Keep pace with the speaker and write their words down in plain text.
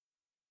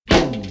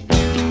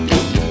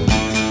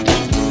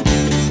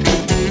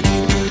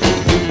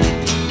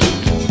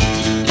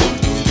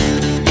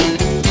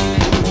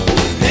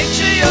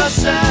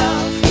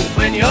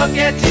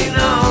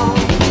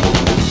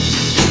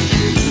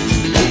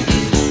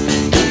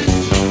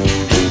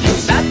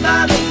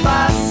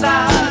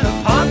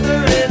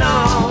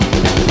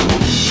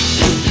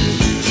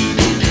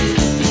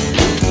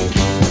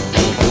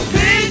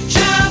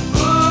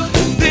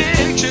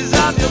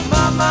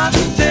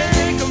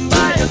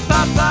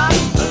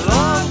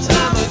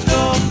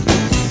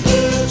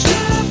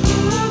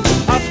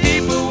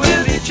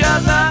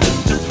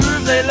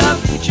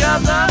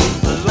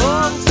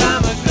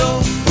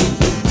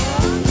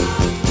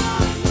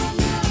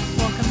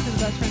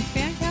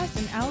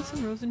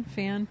Maledictorian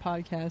Fan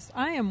Podcast.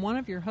 I am one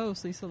of your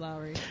hosts, Lisa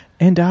Lowry.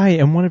 And I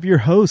am one of your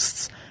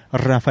hosts,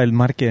 Rafael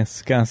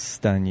Marquez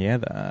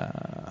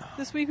Castañeda.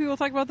 This week we will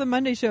talk about the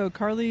Monday show,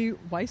 Carlye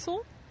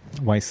Wisel,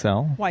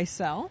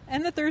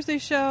 and the Thursday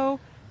show,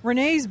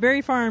 Renee's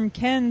Berry Farm,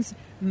 Ken's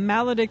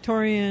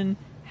Maledictorian.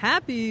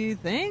 Happy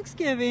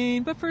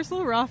Thanksgiving. But first,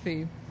 little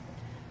Rafi.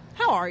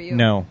 How are you?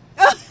 No.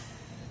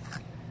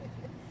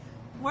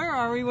 Where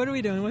are we? What are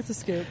we doing? What's the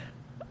scoop?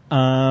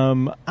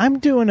 I'm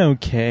doing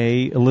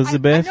okay,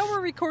 Elizabeth. I know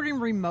we're recording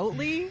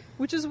remotely,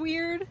 which is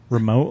weird.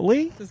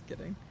 Remotely? Just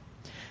kidding.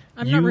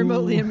 I'm not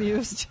remotely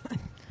amused.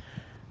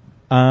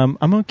 I'm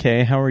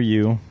okay. How are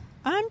you?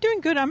 I'm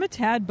doing good. I'm a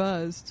tad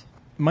buzzed.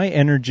 My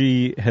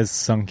energy has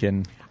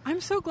sunken.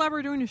 I'm so glad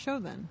we're doing a show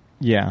then.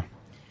 Yeah.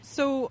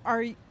 So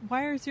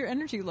why is your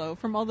energy low?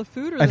 From all the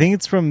food? Or I think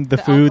it's from the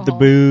food, alcohol?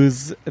 the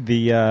booze,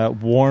 the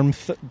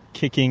warmth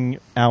kicking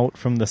out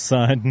from the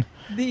sun.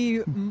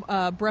 The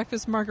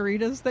breakfast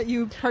margaritas that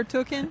you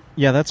partook in?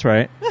 Yeah, that's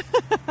right.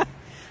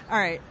 All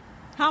right.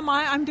 How am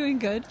I? I'm doing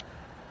good.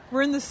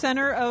 We're in the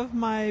center of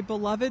my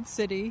beloved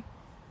city,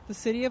 the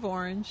city of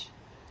Orange,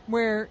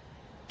 where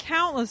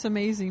countless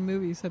amazing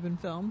movies have been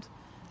filmed.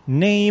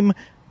 Name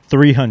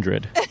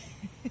 300.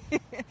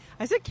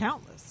 I said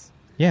countless.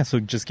 Yeah, so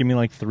just give me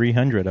like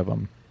 300 of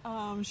them.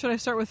 Should I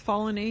start with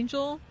Fallen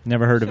Angel?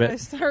 Never heard of it. Should I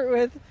start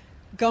with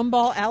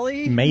Gumball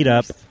Alley? Made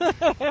up.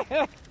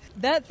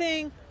 That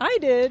thing I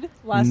did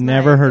last night.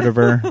 Never heard of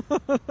her.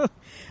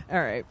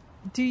 All right.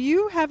 Do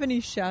you have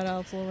any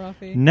shout-outs, Lil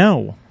Rafi?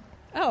 No.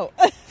 Oh,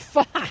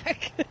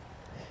 fuck.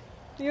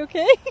 You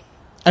okay?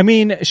 I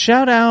mean,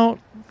 shout out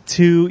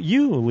to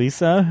you,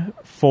 Lisa,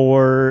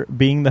 for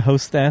being the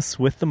hostess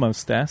with the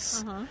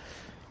mostess. Uh-huh.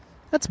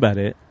 That's about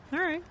it. All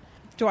right.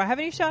 Do I have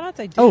any shout-outs?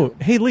 I do. Oh,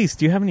 hey, Lisa,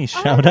 do you have any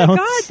shout-outs? Oh, my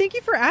God. Thank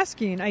you for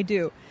asking. I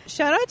do.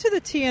 Shout out to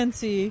the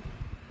TNC.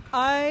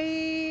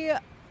 I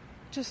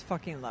just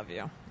fucking love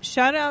you.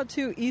 Shout out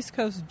to East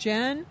Coast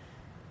Jen.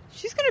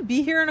 She's going to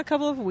be here in a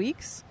couple of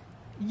weeks.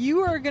 You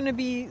are going to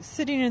be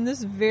sitting in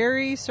this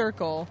very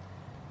circle,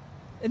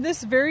 in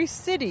this very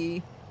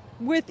city,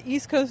 with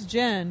East Coast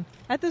Jen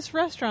at this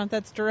restaurant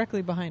that's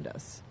directly behind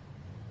us.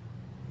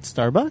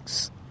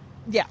 Starbucks?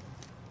 Yeah.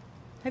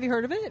 Have you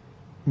heard of it?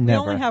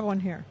 Never. We only have one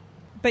here.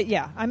 But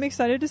yeah, I'm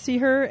excited to see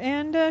her,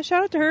 and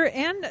shout out to her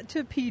and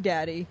to P.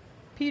 Daddy.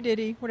 P.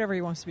 Diddy, whatever he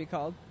wants to be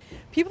called.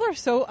 People are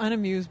so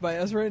unamused by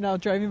us right now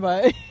driving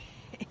by.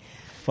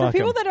 For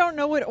people that don't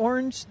know what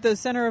Orange, the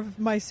center of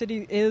my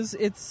city, is,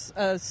 it's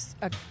a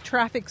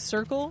traffic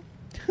circle.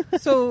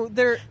 So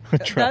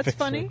that's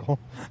funny. Circle.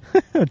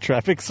 A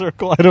traffic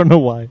circle? I don't know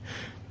why.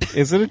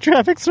 Is it a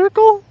traffic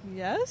circle?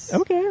 Yes.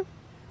 Okay.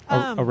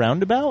 A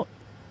roundabout?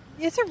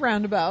 It's a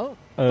roundabout.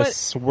 A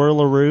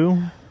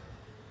swirlaroo,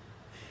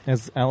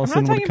 as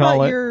Allison would call it. I'm not talking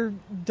about your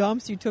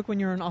dumps you took when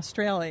you were in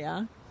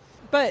Australia.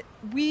 But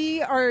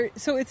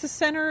so it's the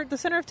center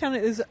of town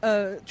is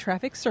a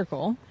traffic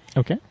circle.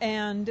 Okay.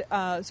 And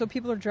so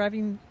people are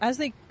driving, as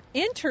they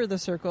enter the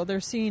circle, they're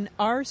seeing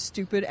our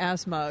stupid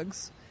ass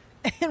mugs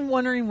and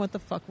wondering what the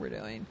fuck we're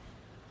doing.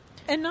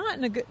 And not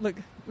in a good, look,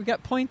 we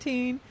got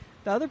pointing.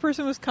 The other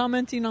person was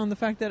commenting on the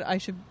fact that I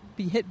should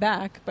be hit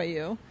back by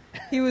you.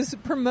 He was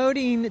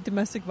promoting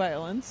domestic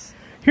violence.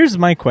 Here's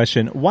my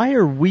question. Why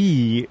are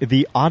we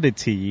the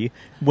oddity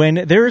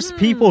when there's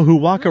people who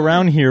walk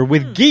around here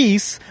with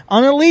geese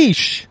on a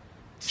leash?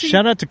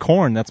 Shout out to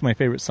Korn. That's my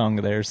favorite song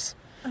of theirs.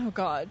 Oh,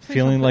 God.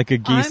 Feeling like a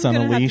geese on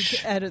a leash. I'm going to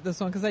have to edit this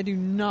one because I do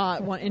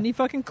not want any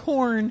fucking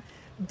Korn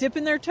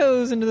dipping their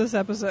toes into this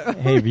episode.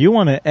 Hey, if you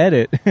want to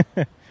edit,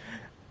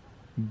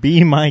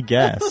 be my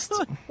guest.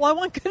 Well, I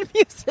want good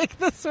music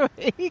this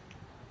week.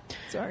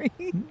 Sorry.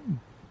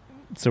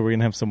 So we're going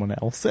to have someone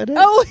else edit?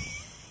 Oh,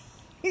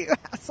 you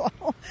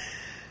asshole.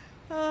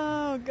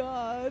 Oh,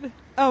 God.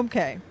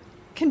 Okay.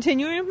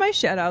 Continuing with my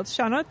shout-outs.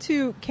 Shout out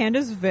to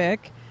Candace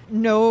Vick.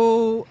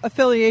 No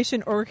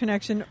affiliation or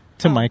connection.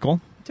 To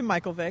Michael. To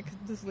Michael Vick.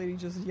 This lady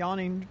just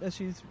yawning as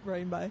she's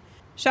riding by.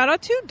 Shout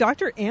out to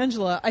Dr.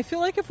 Angela. I feel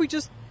like if we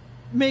just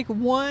make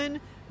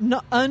one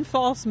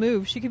unfalse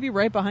move, she could be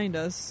right behind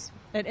us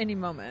at any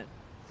moment.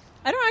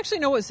 I don't actually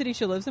know what city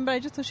she lives in, but I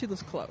just know she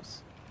lives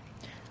close.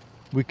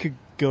 We could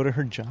go to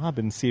her job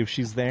and see if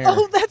she's there.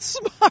 Oh, that's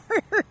smart.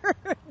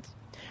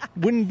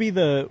 Wouldn't be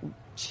the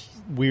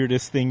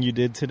weirdest thing you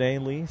did today,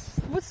 Lise?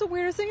 What's the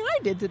weirdest thing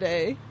I did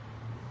today?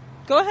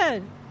 Go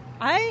ahead.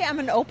 I am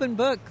an open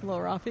book, Lil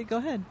Rafi. Go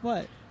ahead.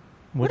 What?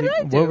 What did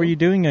I do? What were you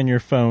doing on your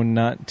phone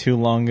not too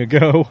long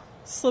ago?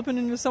 Slipping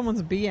into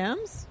someone's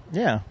BMs?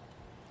 Yeah.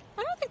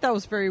 I don't think that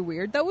was very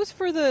weird. That was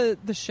for the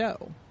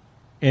show.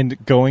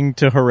 And going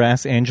to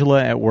harass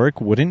Angela at work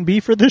wouldn't be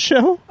for the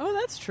show? Oh,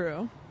 that's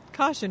true.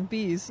 Caution,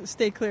 bees.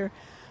 Stay clear.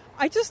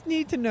 I just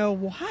need to know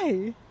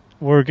why.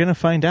 We're going to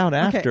find out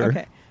after.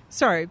 Okay.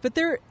 Sorry, but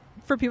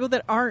for people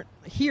that aren't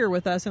here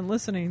with us and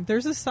listening,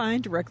 there's a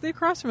sign directly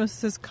across from us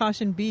that says,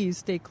 "Caution, bees,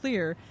 stay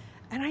clear."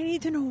 And I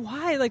need to know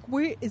why. Like,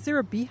 where is there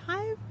a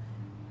beehive?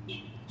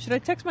 Should I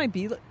text my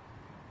bee?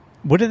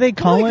 What do they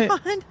call it?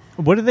 God.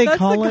 What do they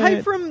call it? That's the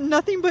guy from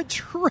Nothing But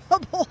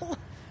Trouble.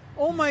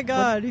 Oh my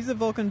god, he's a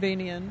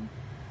Vulcanvanian.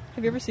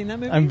 Have you ever seen that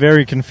movie? I'm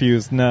very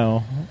confused.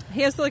 No.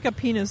 He has like a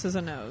penis as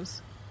a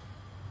nose.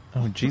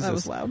 Oh, Jesus. That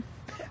was loud.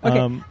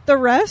 Okay, the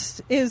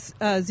rest is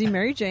Z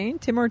Mary Jane,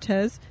 Tim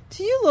Ortez.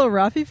 To you, Lil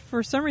Rafi,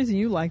 for some reason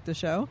you like the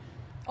show.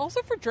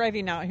 Also for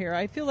driving out here,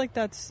 I feel like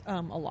that's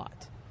a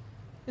lot.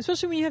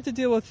 Especially when you have to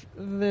deal with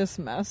this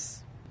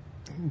mess.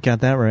 Got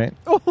that right.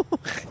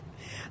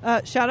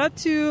 Shout out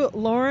to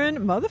Lauren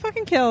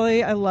motherfucking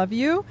Kelly. I love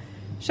you.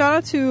 Shout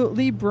out to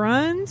Lee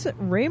Bruns,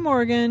 Ray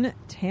Morgan,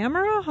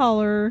 Tamara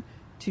Holler,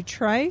 to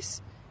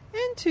Trice,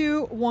 and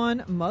to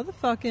one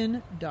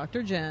motherfucking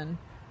Dr. Jen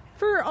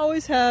for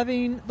always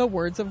having the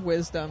words of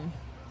wisdom.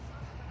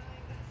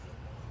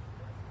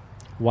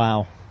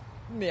 Wow.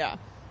 Yeah.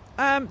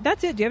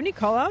 That's it. Do you have any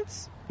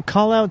call-outs?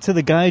 Call out to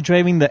the guy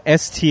driving the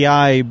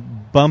STI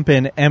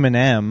bumpin'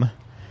 M&M.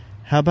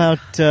 How about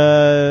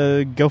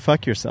go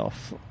fuck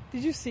yourself?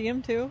 Did you see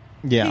him too?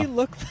 Yeah. He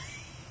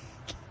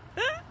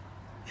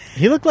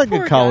looked like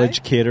Poor a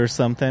college guy. kid or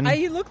something.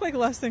 He looked like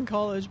less than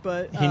college,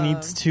 but he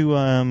needs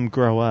to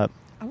grow up.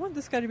 I want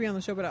this guy to be on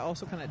the show, but I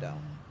also kind of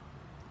don't.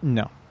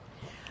 No.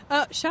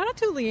 Shout out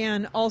to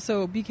Leanne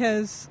also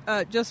because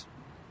just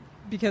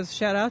because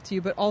shout out to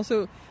you, but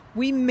also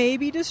we may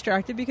be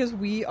distracted because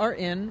we are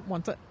in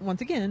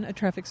once again a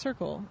traffic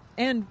circle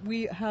and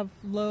we have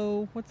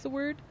low what's the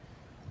word?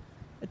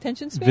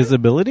 Attention span?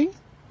 Visibility?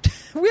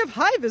 We have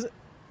high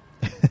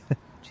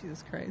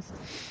Jesus Christ.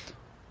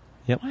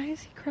 Yep. Why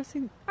is he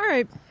crossing? All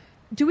right.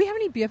 Do we have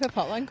any BFF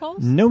hotline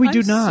calls? No, we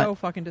do I'm not. so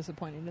fucking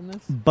disappointed in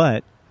this.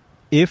 But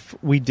if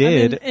we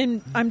did...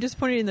 And I'm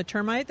disappointed in the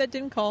termite that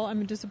didn't call.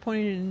 I'm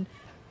disappointed in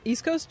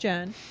East Coast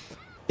Jen.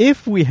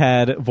 If we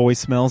had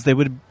voicemails, they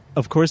would,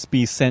 of course,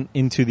 be sent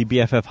into the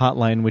BFF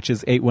hotline, which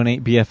is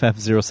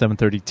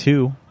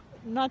 818-BFF-0732.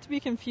 Not to be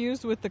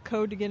confused with the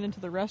code to get into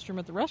the restroom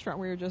at the restaurant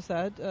we were just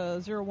at,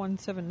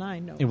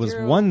 0179. No, it was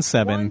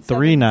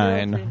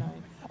 1739.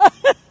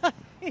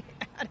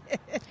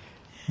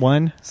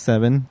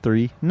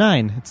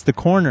 1739. It's the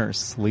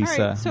corners,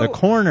 Lisa. Right, so the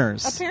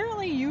corners.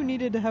 Apparently you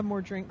needed to have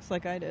more drinks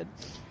like I did.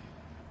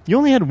 You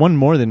only had one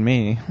more than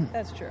me.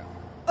 That's true.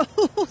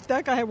 Oh,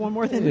 that guy had one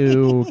more than me.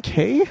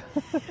 Okay.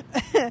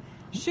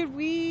 Should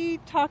we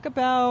talk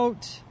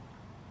about...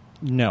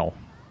 No.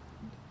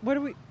 What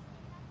are we...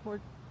 What?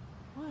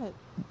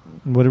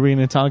 What are we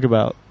going to talk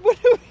about? What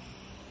are we...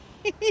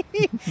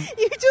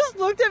 You just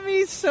looked at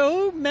me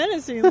so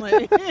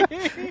menacingly.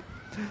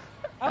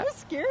 I was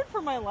scared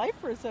for my life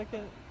for a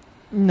second.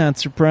 Not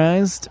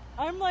surprised.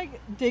 I'm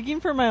like digging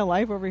for my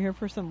life over here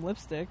for some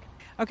lipstick.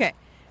 Okay.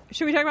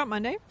 Should we talk about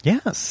Monday?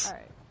 Yes. All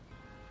right.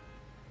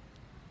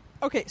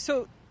 Okay,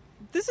 so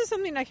this is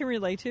something I can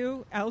relate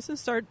to.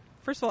 First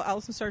of all,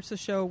 Allison starts the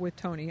show with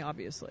Tony,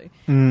 obviously.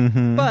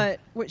 Mm-hmm.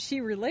 But what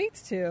she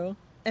relates to,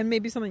 and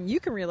maybe something you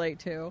can relate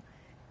to,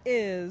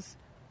 is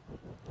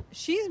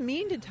she's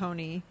mean to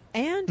Tony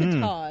and to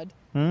Todd.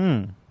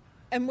 Mm.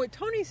 And what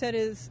Tony said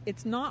is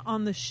it's not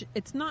on the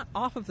it's not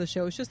off of the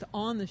show, it's just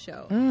on the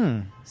show.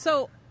 Mm.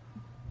 So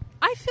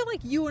I feel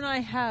like you and I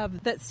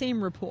have that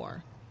same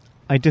rapport.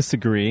 I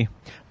disagree.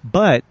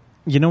 But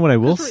you know what I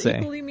will say? We're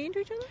equally mean to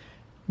each other?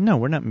 No,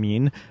 we're not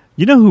mean.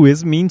 You know who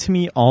is mean to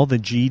me all the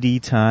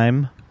GD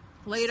time?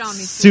 Lay it on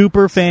me.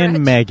 Super fan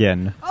Stretch.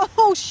 Megan.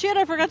 Oh shit,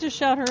 I forgot to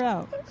shout her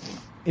out.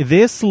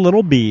 This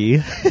little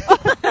bee.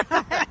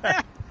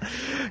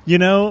 You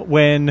know,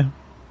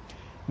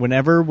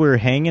 whenever we're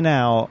hanging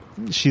out,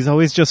 she's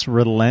always just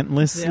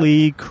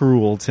relentlessly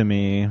cruel to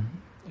me.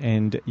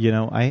 And, you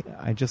know,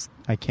 I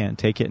can't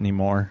take it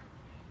anymore.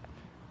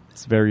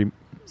 It's very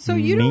So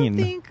you mean.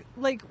 don't think,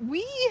 like,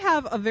 we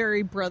have a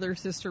very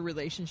brother-sister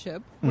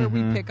relationship where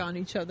we pick on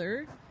each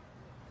other,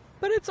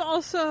 but it's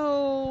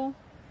also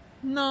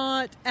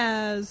not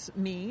as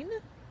mean,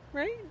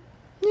 right?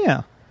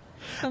 Yeah.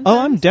 Sometimes. Oh,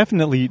 I'm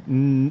definitely,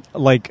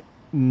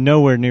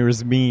 nowhere near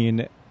as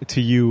mean to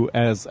you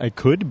as I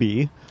could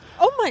be.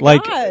 Oh, my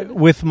Like, God.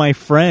 with my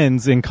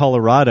friends in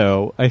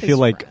Colorado, I feel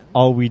like friend.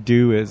 all we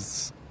do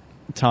is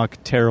talk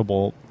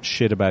terrible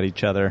shit about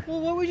each other.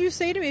 Well, what would you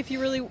say to me if you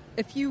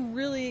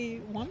really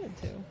wanted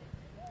to?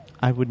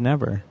 I would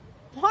never.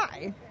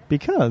 Why?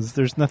 Because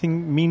there's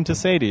nothing mean to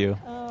say to you.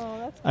 Oh,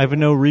 that's I have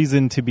no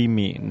reason to be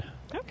mean.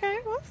 okay.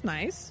 Well, that's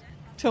nice.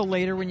 Till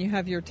later when you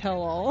have your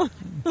tell-all.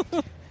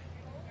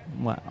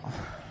 Wow.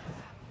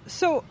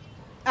 So,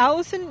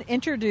 Allison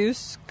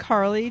introduced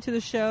Carlye to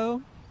the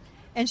show,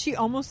 and she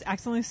almost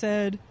accidentally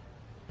said,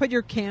 "Put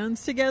your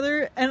cans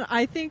together." And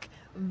I think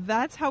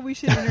that's how we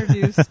should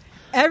introduce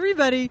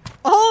everybody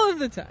all of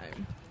the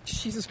time.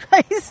 Jesus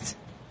Christ.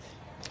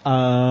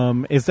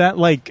 Is that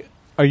like,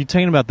 are you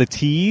talking about the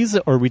teas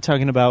or are we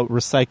talking about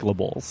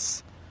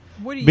recyclables?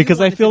 What do you Because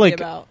I want it feel to be like,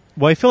 about?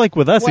 well, I feel like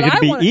with us What it could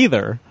I be want-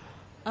 either.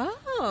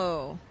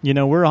 Oh. You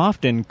know, we're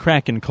often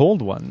cracking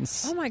cold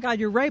ones. Oh my God,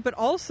 you're right. But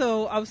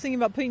also, I was thinking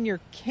about putting your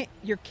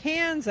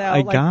cans out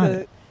I got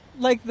it.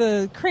 like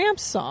the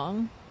Cramps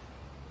song.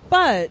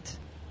 But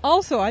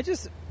also, I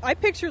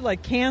pictured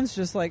like cans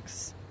just like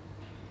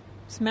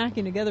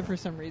smacking together for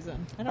some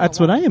reason. I don't That's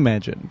know what why. I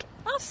imagined.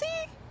 Oh, see?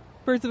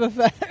 Birds of a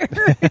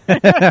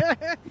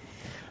feather.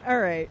 All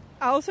right.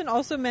 Allison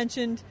also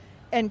mentioned,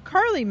 and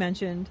Carlye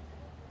mentioned,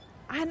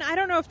 and I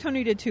don't know if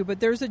Tony did too, but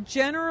there's a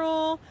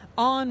general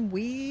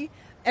ennui.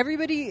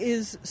 Everybody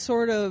is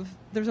sort of,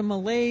 there's a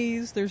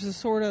malaise, there's a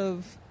sort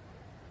of,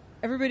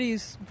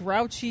 everybody's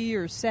grouchy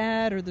or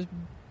sad.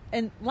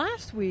 And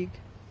last week,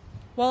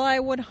 while I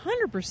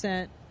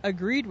 100%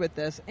 agreed with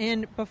this,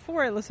 and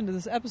before I listened to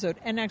this episode,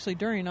 and actually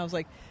during, I was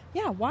like,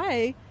 yeah,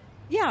 why?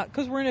 Yeah,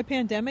 because we're in a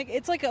pandemic.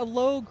 It's like a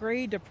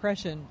low-grade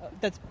depression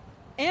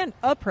and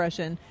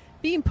oppression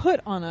being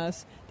put on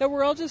us that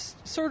we're all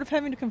just sort of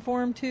having to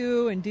conform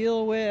to and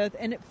deal with,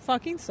 and it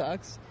fucking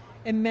sucks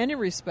in many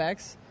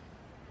respects.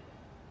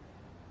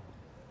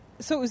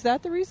 So is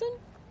that the reason?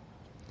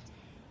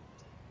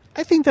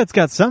 I think that's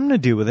got something to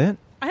do with it.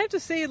 I have to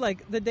say,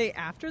 like, the day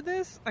after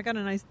this, I got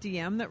a nice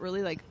DM that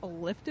really, like,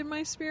 lifted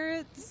my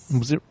spirits.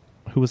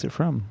 Who was it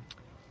from?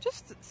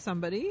 Just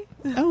somebody.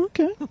 Oh,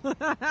 okay.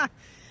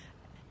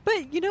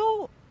 But, you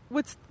know,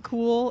 what's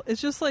cool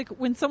is just, like,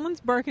 when someone's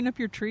barking up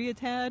your tree a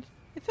tad,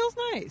 it feels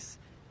nice.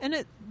 And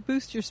it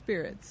boosts your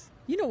spirits.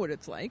 You know what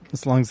it's like.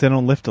 As long as they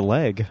don't lift a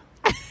leg.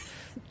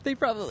 They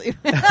probably...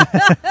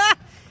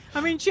 I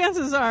mean,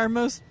 chances are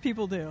most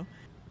people do.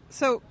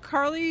 So,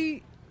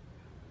 Carlye,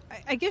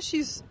 I guess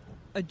she's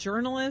a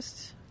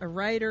journalist, a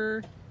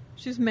writer.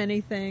 She's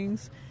many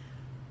things.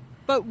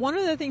 But one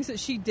of the things that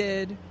she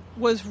did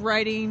was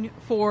writing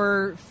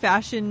for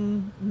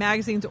fashion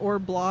magazines or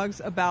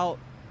blogs about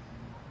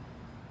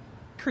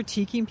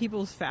critiquing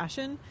people's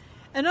fashion.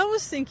 And I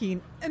was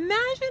thinking,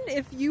 imagine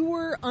if you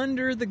were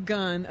under the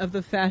gun of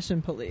the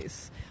fashion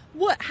police.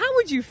 How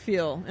would you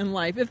feel in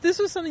life if this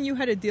was something you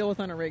had to deal with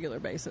on a regular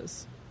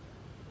basis?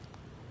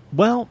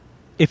 Well,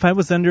 if I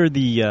was under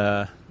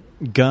the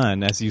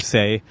gun, as you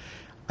say,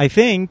 I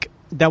think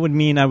that would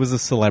mean I was a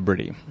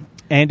celebrity.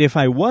 And if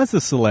I was a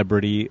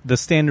celebrity, the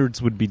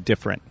standards would be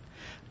different.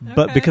 Okay.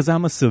 But because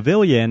I'm a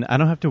civilian, I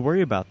don't have to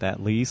worry about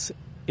that, Lise.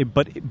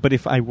 But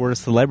if I were a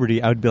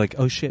celebrity, I would be like,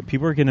 oh shit,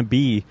 people are going to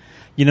be,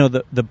 you know,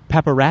 the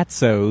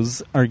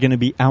paparazzos are going to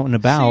be out and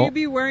about. So you'd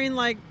be wearing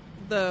like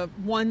the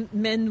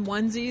men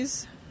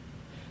onesies?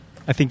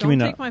 I think don't you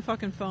mean take my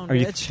fucking phone, Are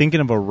bitch. you thinking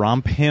of a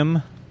romp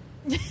hymn?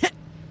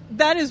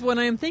 That is what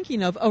I am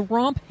thinking of, a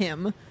romp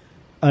hymn.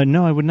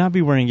 No, I would not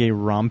be wearing a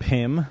romp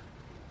hymn.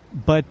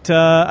 But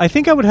I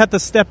think I would have to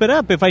step it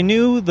up if I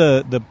knew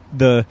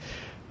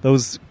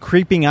those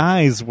creeping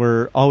eyes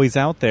were always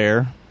out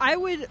there. I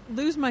would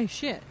lose my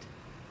shit.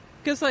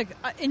 Because, like,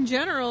 in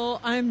general,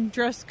 I'm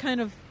dressed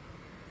kind of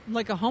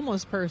like a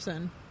homeless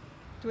person.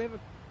 Do we have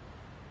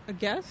a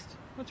guest?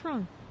 What's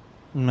wrong?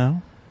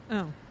 No.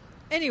 Oh.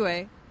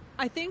 Anyway,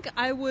 I think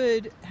I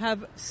would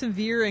have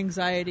severe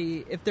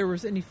anxiety if there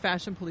was any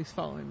fashion police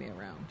following me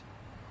around.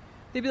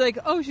 They'd be like,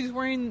 oh, she's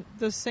wearing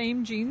the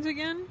same jeans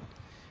again?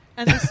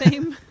 And the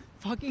same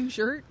fucking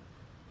shirt?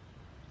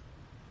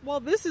 Well,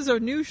 this is a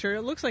new shirt.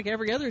 It looks like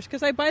every other,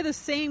 because I buy the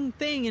same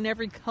thing in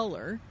every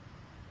color.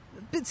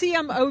 But see,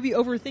 I would be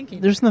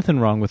overthinking. There's nothing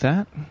wrong with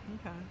that.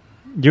 Okay.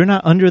 You're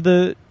not under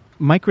the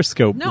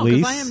microscope, No, Lise.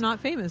 because I am not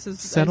famous,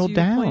 Settle as you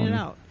down. pointed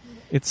out.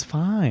 It's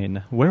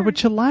fine. Wear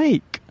what you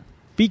like.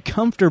 Be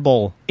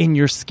comfortable in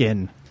your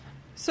skin.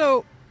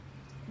 So,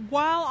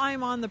 while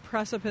I'm on the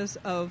precipice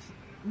of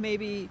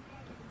maybe...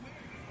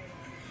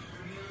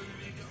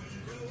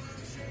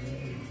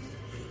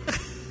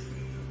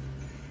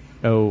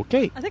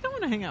 Okay. I think I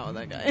want to hang out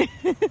with that guy.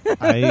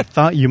 I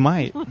thought you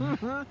might.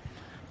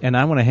 And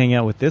I want to hang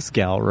out with this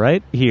gal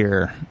right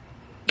here.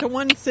 The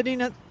one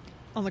sitting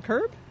on the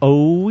curb?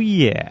 Oh,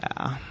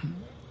 yeah.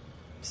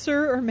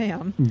 Sir or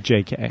ma'am?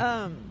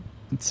 JK.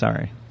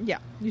 Sorry. Yeah,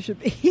 you should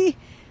be.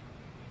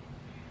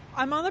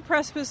 I'm on the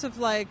precipice of,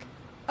 like,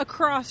 a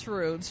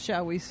crossroads,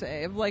 shall we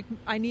say. Of, like,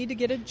 I need to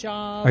get a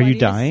job. Are you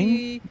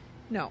dying?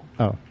 No.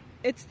 Oh.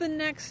 It's the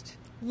next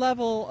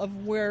level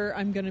of where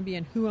I'm going to be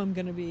and who I'm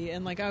going to be.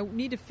 And, like, I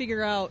need to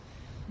figure out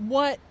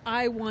what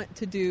I want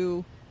to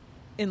do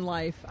in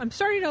life. I'm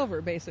starting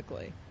over,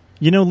 basically.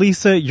 You know,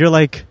 Lisa, you're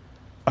like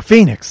a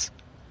phoenix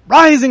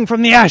rising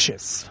from the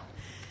ashes.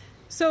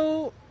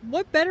 So,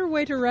 what better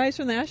way to rise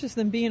from the ashes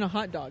than being a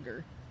hot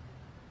dogger?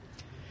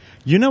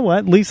 You know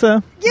what,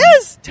 Lisa?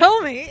 Yes!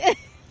 Tell me!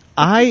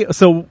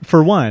 So,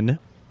 for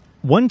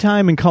one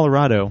time in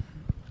Colorado,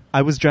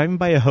 I was driving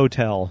by a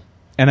hotel,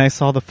 and I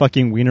saw the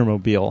fucking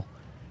Wienermobile.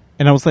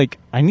 And I was like,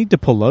 I need to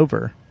pull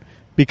over.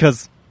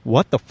 Because,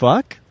 what the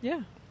fuck?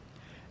 Yeah.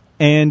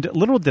 And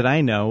little did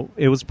I know,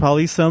 it was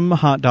probably some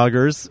hot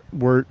doggers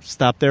were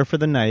stopped there for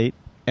the night.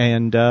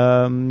 And,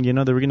 you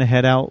know, they were going to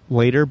head out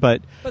later,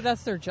 but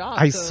that's their job.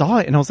 I saw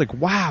it, and I was like,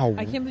 wow.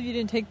 I can't believe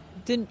you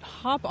didn't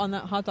hop on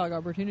that hot dog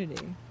opportunity.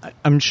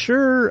 I'm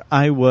sure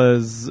I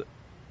was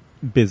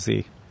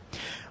busy.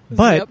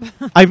 But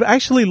I've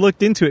actually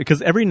looked into it,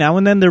 because every now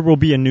and then there will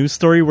be a news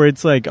story where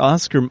it's like,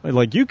 Oscar,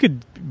 like, you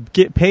could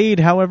get paid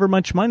however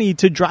much money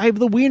to drive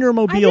the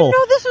Wienermobile. I didn't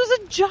know this was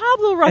a job,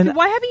 though, Rafael.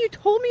 Why haven't you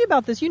told me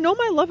about this? You know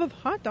my love of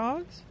hot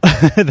dogs.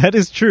 That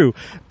is true.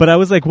 But I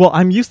was like, well,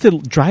 I'm used to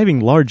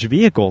driving large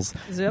vehicles.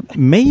 Zip.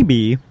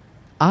 Maybe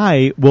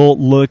I will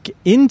look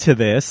into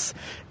this.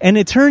 And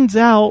it turns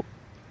out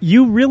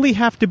you really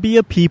have to be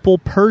a people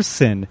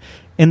person.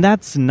 And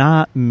that's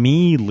not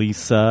me,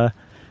 Lisa.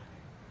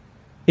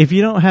 If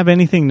you don't have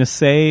anything to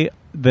say,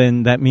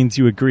 then that means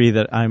you agree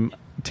that I'm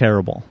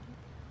terrible.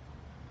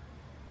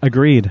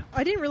 Agreed.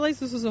 I didn't realize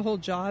this was a whole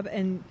job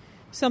and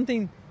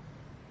something.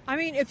 I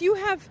mean, if you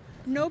have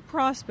no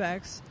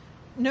prospects,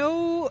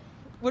 no,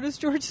 what does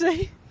George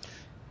say?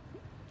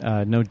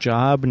 No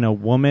job, no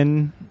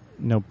woman,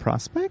 no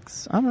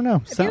prospects? I don't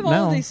know. If you have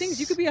all of these things,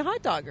 you could be a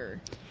hot dogger.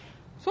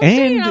 So I'm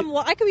saying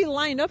I could be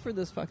lined up for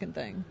this fucking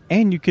thing.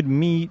 And you could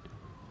meet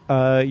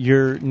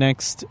your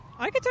next...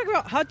 I could talk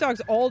about hot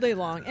dogs all day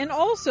long. And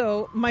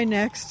also, my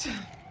next...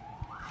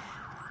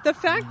 The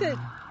fact that...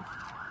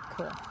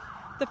 Cool.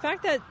 The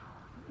fact that...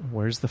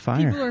 Where's the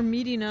fire? People are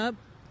meeting up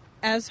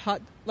as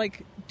hot...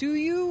 Like, do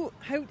you...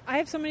 I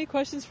have so many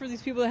questions for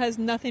these people that has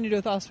nothing to do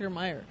with Oscar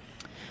Mayer.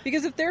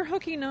 Because if they're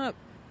hooking up...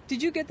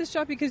 Did you get this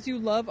job because you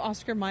love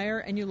Oscar Mayer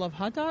and you love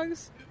hot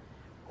dogs?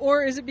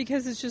 Or is it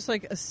because it's just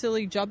like a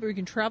silly job where you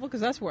can travel?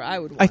 Because that's where I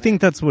would want I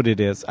think that's what it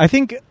is. I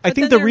think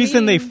the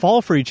reason they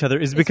fall for each other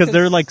is because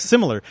they're like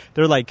similar.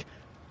 They're like,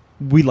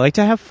 we like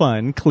to have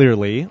fun,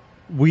 clearly.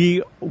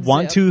 We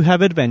want to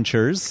have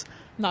adventures.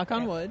 Knock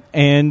on wood.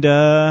 And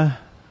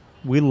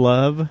we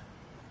love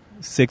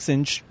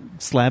 6-inch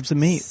slabs of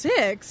meat.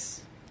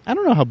 6? I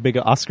don't know how big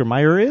an Oscar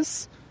Mayer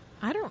is.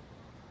 I don't.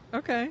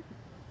 Okay.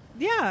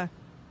 Yeah.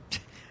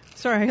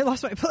 Sorry, I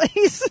lost my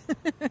place.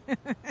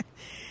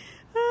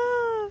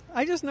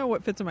 I just know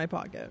what fits in my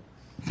pocket.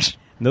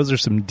 Those are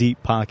some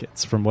deep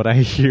pockets from what I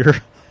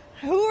hear.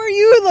 Who are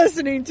you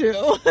listening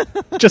to?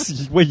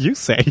 Just what you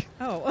say.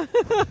 Oh.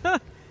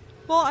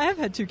 Well, I have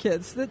had 2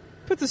 kids. That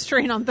puts a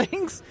strain on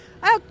things.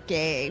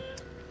 Okay.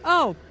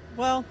 Oh,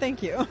 well,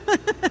 thank you.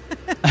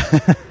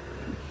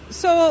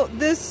 So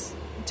this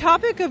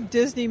topic of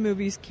Disney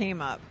movies came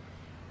up.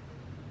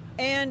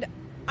 And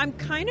I'm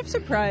kind of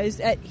surprised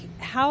at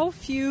how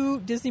few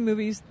Disney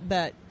movies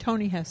that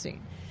Tony has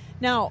seen.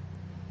 Now,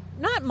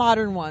 not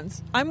modern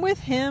ones. I'm with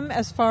him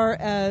as far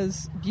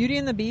as Beauty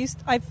and the Beast.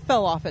 I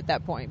fell off at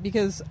that point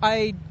because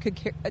I could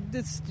care.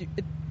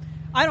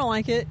 I don't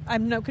like it. I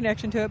have no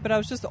connection to it, but I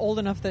was just old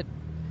enough that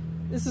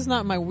this is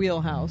not my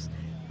wheelhouse.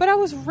 But I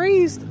was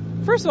raised,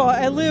 first of all,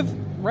 I live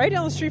right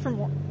down the street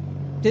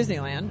from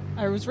Disneyland.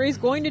 I was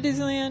raised going to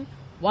Disneyland,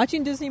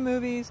 watching Disney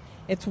movies.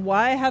 It's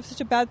why I have such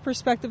a bad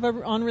perspective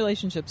on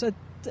relationships.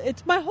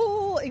 It's my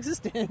whole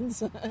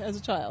existence as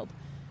a child.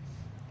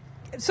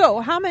 So,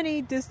 how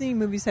many Disney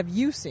movies have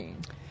you seen?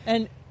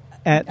 And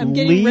I'm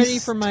getting ready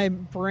for my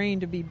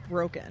brain to be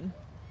broken.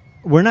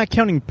 We're not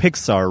counting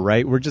Pixar,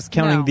 right? We're just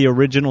counting the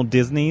original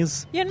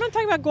Disneys. Yeah, I'm not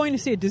talking about going to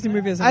see a Disney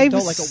movie as an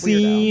adult like a weirdo. I've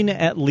seen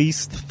at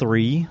least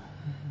 3.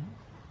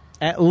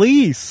 At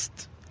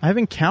least. I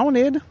haven't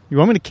counted. You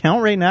want me to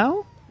count right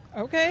now?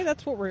 Okay,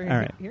 that's what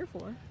we're here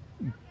for.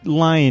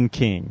 Lion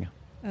King.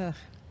 Ugh.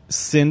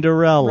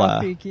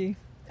 Cinderella. Rafiki.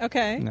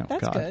 Okay, no,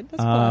 that's God. good.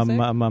 That's classic.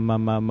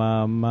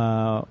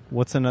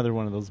 What's another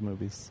one of those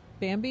movies?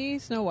 Bambi,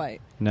 Snow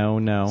White.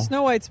 No.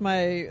 Snow White's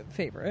my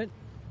favorite.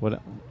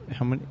 What?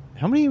 How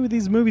many of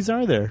these movies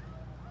are there?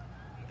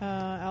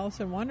 Alice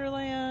in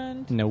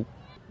Wonderland. Nope.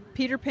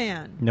 Peter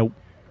Pan. Nope.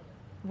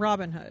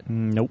 Robin Hood.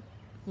 Nope.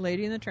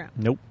 Lady and the Tramp.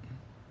 Nope.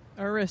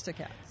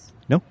 Aristocats.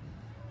 Nope.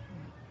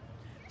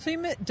 So you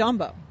met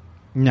Dumbo.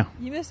 No.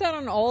 You missed out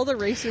on all the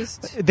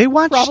racist,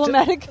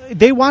 problematic.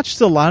 They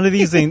watched a lot of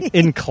these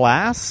in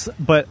class,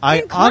 but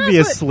I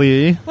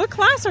obviously... What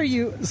class are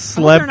you?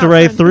 Slept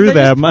right through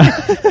them.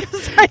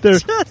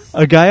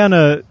 A guy on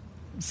a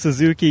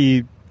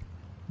Suzuki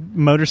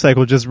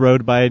motorcycle just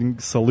rode by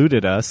and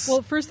saluted us. Well,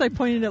 at first I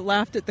pointed and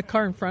laughed at the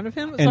car in front of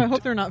him, so I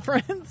hope they're not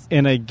friends.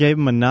 And I gave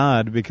him a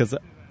nod because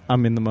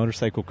I'm in the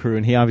motorcycle crew,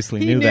 and he obviously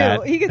knew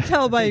that. He could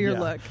tell by your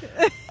look.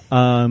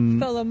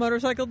 Fellow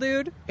motorcycle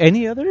dude.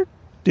 Any other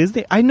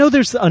Disney? I know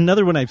there's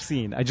another one I've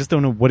seen. I just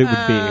don't know what it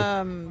would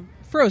be.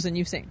 Frozen,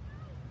 you've seen.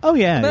 Oh,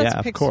 yeah,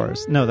 of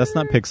course. No, that's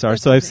not Pixar.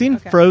 That's so I've seen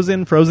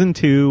Frozen, Frozen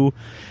 2.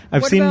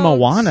 I've seen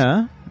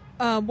Moana.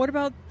 What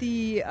about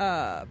the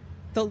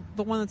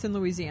one that's in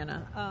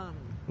Louisiana?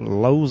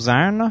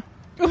 Lausanne?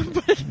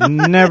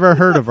 Never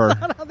heard of her.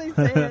 That's not how they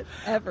say it,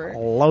 ever.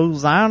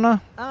 Lausanne?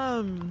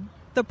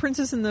 The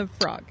Princess and the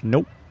Frog.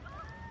 Nope.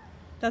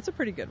 That's a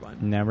pretty good one.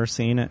 Never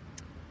seen it.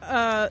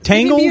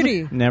 Tangled?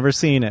 Beauty. Never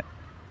seen it.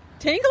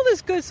 Tangled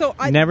is good. So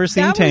never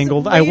seen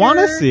Tangled. I want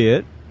to see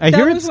it. I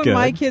hear it's good. That was when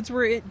my kids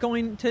were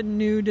going to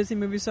new Disney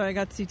movies, so I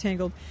got to see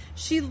Tangled.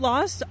 She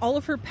lost all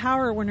of her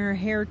power when her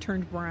hair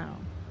turned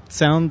brown.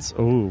 Sounds...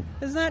 Oh.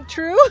 Isn't that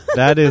true?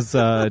 That is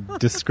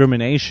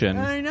discrimination.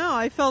 I know.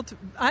 I felt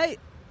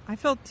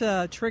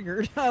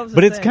triggered.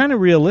 But it's kind of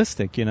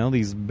realistic,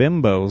 these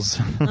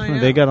bimbos.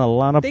 They got a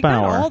lot of power. They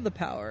got all the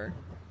power.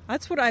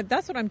 That's what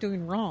I'm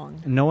doing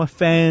wrong. No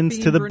offense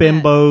to the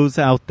bimbos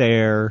out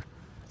there.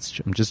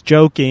 I'm just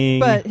joking.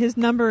 But his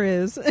number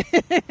is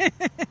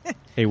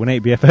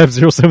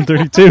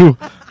 818-BFF-0732.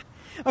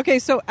 Okay,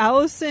 so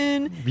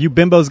Allison... If you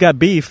bimbos got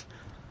beef,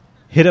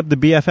 hit up the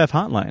BFF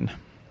hotline.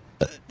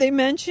 They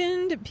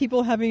mentioned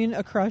people having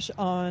a crush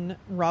on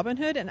Robin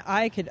Hood, and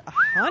I could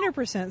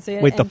 100% say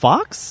it. Wait, the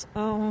fox?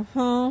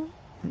 Uh-huh.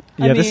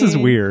 Yeah, this is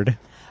weird.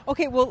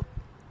 Okay, well,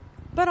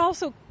 but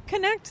also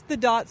connect the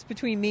dots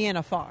between me and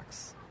a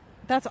fox.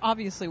 That's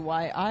obviously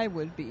why I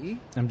would be.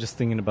 I'm just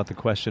thinking about the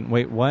question.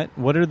 Wait, what?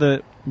 What are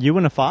the... You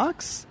and a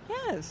fox?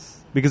 Yes.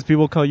 Because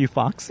people call you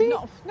Foxy?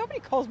 No, nobody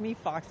calls me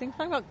Foxy. I'm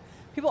talking about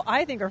people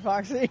I think are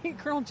Foxy.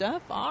 Colonel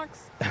Jeff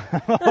Fox.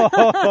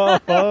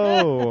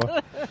 Oh.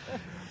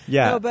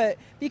 Yeah. No, but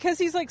because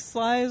he's like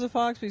sly as a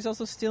fox, but he's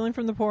also stealing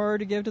from the poor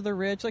to give to the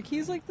rich. Like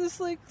he's like this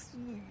like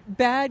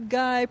bad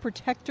guy,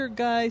 protector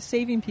guy,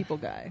 saving people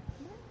guy.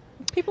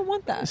 People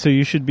want that. So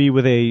you should be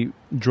with a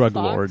drug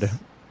Fox? lord.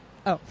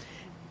 Oh.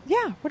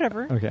 Yeah,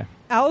 whatever. Okay.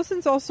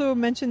 Allison's also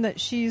mentioned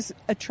that she's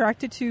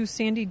attracted to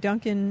Sandy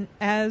Duncan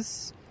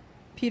as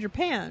Peter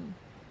Pan.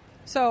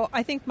 So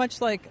I think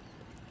much like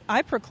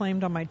I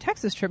proclaimed on my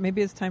Texas trip,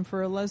 maybe it's time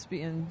for a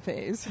lesbian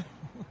phase.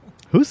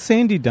 Who's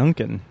Sandy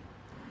Duncan?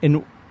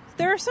 And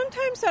There are some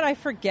times that I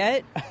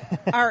forget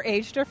our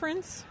age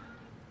difference.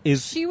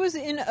 She was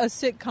in a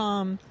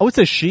sitcom. Oh, it's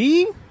a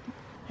she?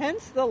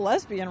 Hence the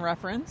lesbian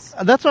reference.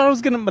 That's what I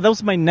was gonna... That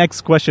was my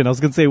next question. I was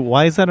gonna say,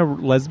 why is that a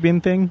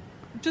lesbian thing?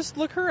 Just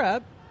look her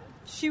up.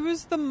 She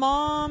was the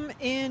mom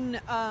in,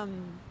 I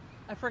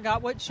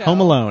forgot what show. Home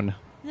Alone.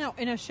 No,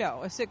 in a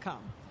show, a sitcom.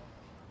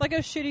 Like a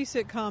shitty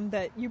sitcom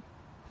that you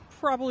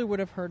probably would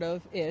have heard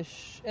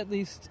of-ish, at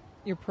least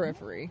your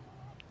periphery.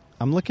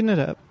 I'm looking it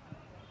up.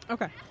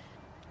 Okay.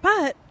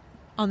 But,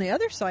 on the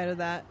other side of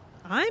that,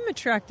 I'm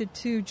attracted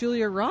to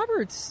Julia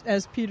Roberts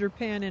as Peter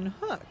Pan in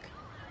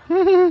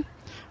Hook.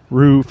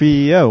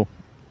 Rufio.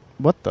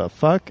 What the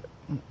fuck?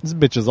 This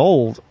bitch is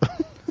old.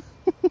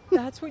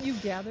 That's what you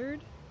gathered?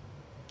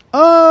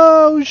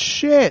 Oh,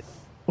 shit.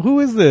 Who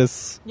is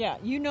this? Yeah,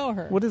 you know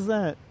her. What is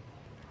that?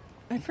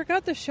 I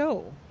forgot the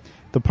show.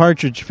 The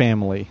Partridge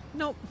Family.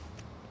 Nope.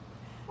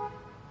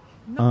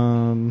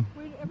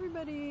 Wait,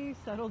 everybody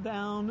settle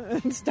down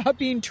and stop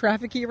being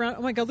trafficky around.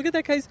 Oh my god, look at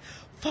that guy's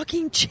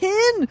fucking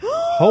chin.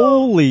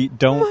 Holy,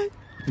 don't.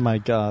 My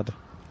god.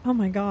 Oh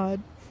my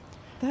god.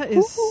 That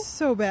is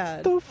so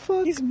bad. The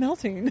fuck? He's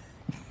melting.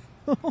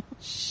 Oh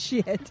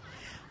shit.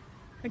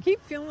 I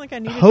keep feeling like I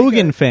need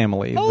Hogan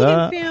Family. Hogan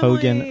The Family.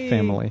 Hogan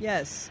Family.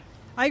 Yes.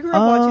 I grew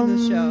up watching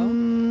this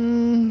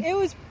show. It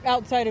was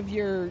outside of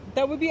your...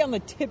 That would be on the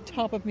tip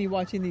top of me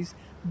watching these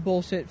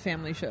bullshit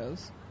family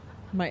shows.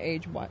 My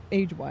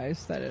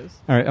age-wise, that is.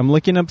 All right, I'm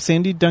looking up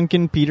Sandy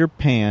Duncan Peter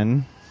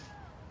Pan.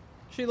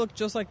 She looked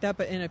just like that,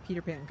 but in a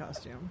Peter Pan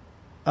costume.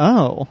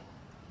 Oh.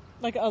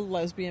 Like a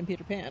lesbian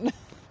Peter Pan.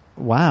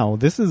 Wow,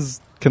 this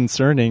is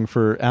concerning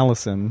for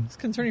Allison. It's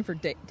concerning for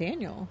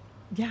Daniel.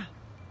 Yeah.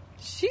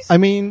 She's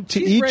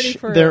each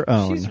their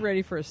own. She's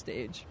ready for a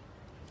stage.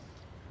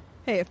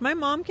 Hey, if my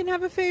mom can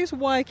have a phase,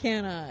 why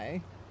can't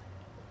I?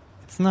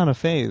 It's not a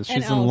phase.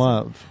 She's in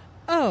love.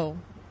 Oh,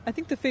 I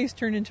think the phase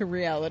turned into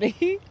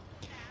reality.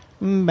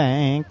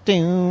 Back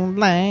to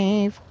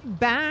life.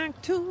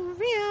 Back to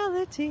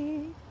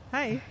reality.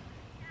 Hi.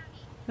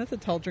 That's a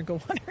tall drink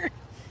of water.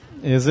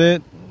 Is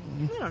it?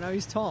 I don't know.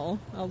 He's tall.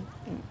 I'll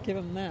give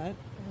him that.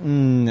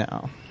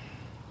 No.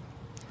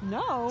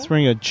 No. He's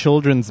wearing a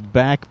children's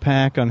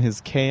backpack on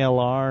his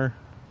KLR.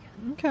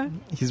 Okay.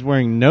 He's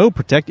wearing no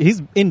protective...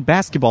 He's in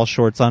basketball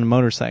shorts on a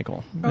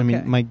motorcycle. Okay. I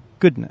mean, my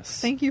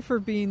goodness. Thank you for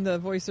being the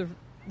voice of...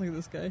 Look at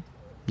this guy.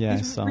 Yeah,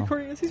 He's I saw.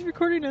 recording us. He's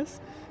recording us.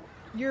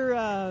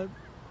 Your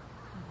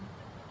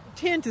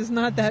tint is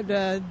not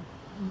that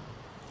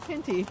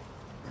tinty.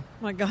 Oh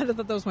my god, I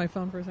thought that was my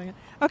phone for a second.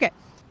 Okay.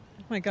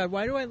 Oh my god,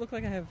 why do I look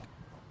like I have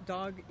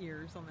dog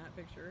ears on that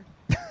picture?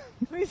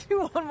 Let me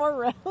do one more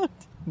round.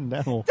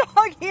 No.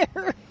 Dog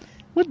ear.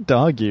 What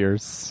dog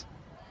ears?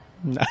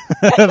 No.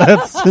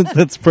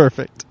 That's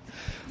perfect.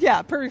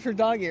 Yeah, perfect for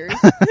dog ears.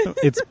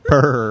 It's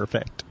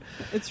perfect.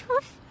 It's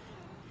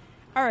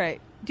all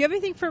right. Do you have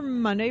anything for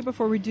Monday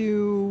before we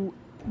do?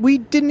 We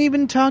didn't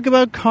even talk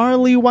about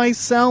Carlye,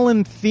 Wisel,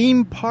 and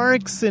theme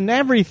parks and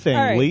everything,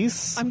 All right.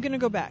 Lise. I'm going to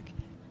go back.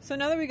 So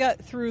now that we got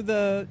through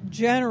the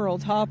general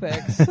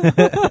topics,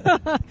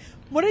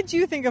 what did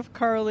you think of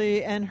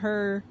Carlye and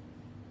her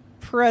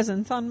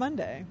presence on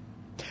Monday?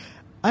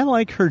 I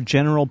like her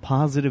general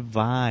positive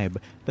vibe,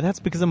 but that's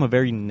because I'm a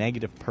very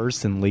negative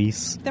person,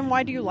 Lise. Then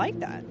why do you like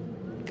that?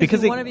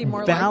 Because you it want to be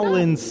more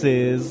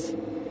balances...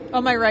 Oh,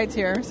 my right's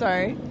here.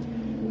 Sorry.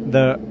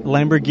 The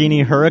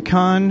Lamborghini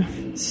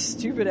Huracan.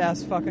 Stupid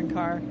ass fucking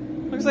car.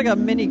 Looks like a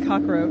mini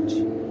cockroach.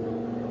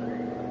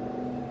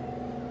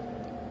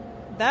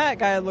 That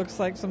guy looks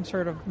like some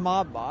sort of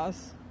mob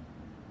boss.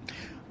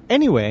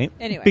 Anyway,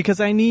 because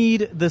I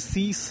need the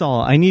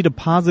seesaw. I need a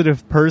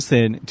positive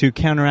person to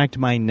counteract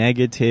my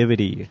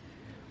negativity.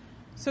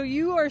 So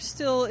you are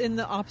still in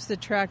the opposite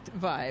attract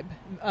vibe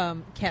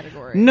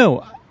category.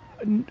 No,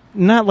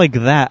 not like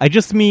that. I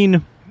just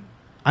mean...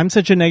 I'm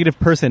such a negative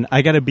person.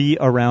 I got to be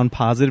around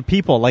positive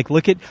people. Like,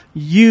 look at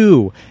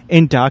you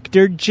and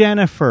Dr.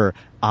 Jennifer.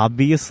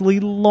 Obviously,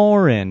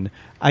 Lauren.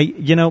 I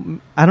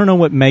don't know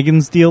what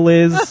Megan's deal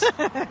is.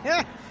 But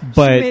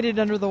she made it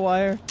under the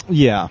wire.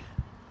 Yeah.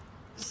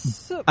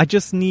 So, I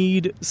just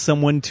need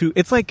someone to...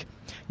 It's like,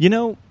 you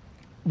know,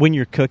 when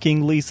you're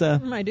cooking,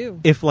 Lisa... I do.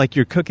 If, like,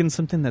 you're cooking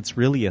something that's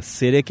really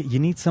acidic, you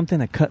need something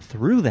to cut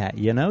through that,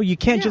 you know? You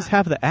can't just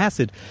have the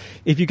acid.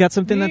 If you got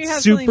something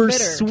that's super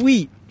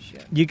sweet,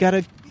 you got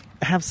to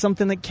have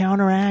something that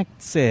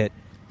counteracts it.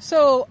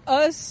 So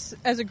us,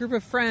 as a group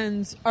of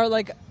friends, are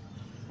like...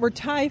 We're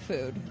Thai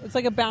food. It's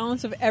like a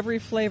balance of every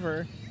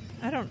flavor.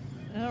 I don't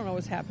know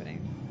what's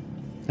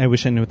happening. I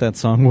wish I knew what that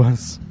song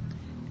was.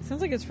 It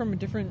sounds like it's from a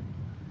different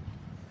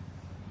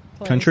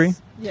place. Country?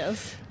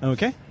 Yes.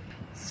 Okay.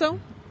 So,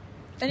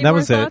 any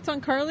more thoughts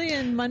on Carlye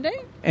and Monday?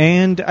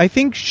 And I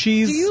think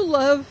she's... Do you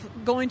love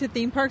going to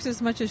theme parks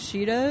as much as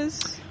she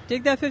does?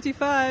 Dig that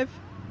 55.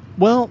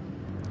 Well,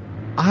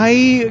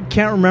 I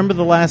can't remember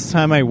the last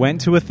time I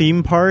went to a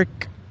theme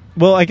park.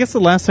 Well, I guess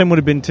the last time would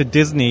have been to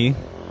Disney.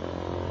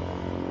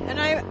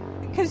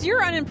 Because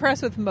you're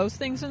unimpressed with most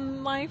things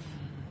in life.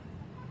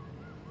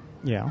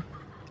 Yeah.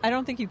 I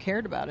don't think you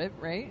cared about it,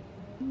 right?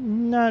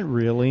 Not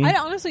really. I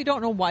honestly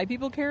don't know why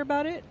people care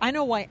about it. I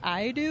know why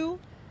I do.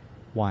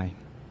 Why?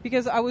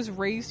 Because I was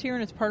raised here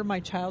and it's part of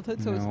my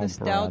childhood, so it's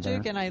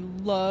nostalgic, and I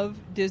love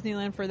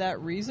Disneyland for that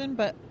reason.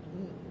 But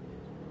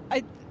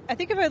I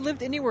think if I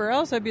lived anywhere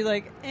else, I'd be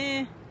like,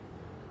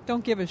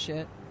 don't give a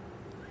shit.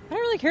 I don't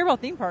really care about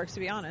theme parks, to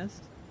be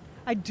honest.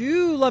 I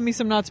do love me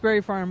some Knott's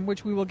Berry Farm,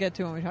 which we will get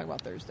to when we talk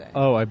about Thursday.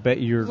 Oh, I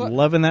bet you're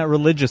loving that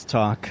religious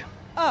talk.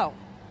 Oh,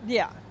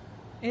 yeah.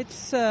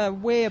 It's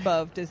way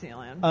above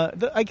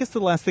Disneyland. I guess the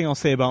last thing I'll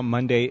say about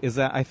Monday is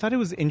that I thought it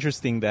was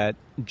interesting that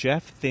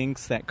Jeff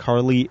thinks that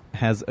Carlye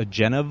has a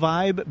Jenna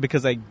vibe,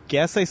 because I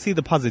guess I see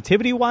the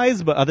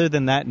positivity-wise, but other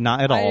than that,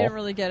 not at all. I didn't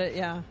really get it,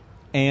 yeah.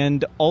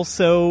 And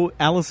also,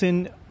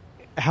 Allison,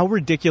 how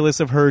ridiculous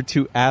of her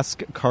to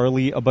ask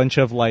Carlye a bunch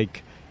of,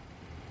 like...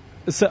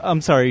 So, I'm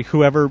sorry,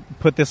 whoever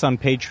put this on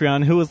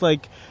Patreon, who was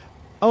like,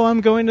 oh,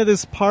 I'm going to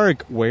this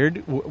park.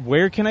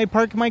 Where can I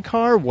park my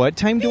car? What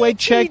time do I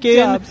check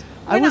in?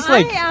 I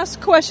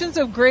asked questions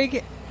of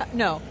Greg...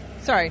 No,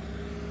 sorry.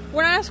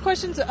 When I asked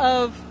questions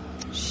of...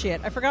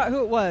 Shit, I forgot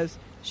who it was.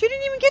 She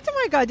didn't even get to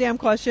my goddamn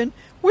question.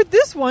 With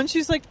this one,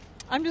 she's like,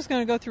 I'm just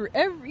going to go through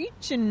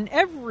each and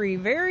every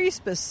very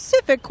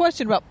specific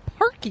question about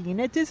parking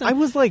at Disney. I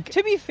was like...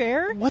 To be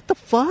fair... What the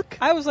fuck?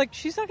 I was like,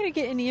 she's not going to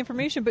get any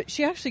information, but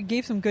she actually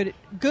gave some good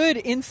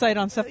insight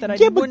on stuff that I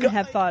wouldn't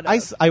have thought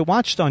of. I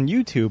watched on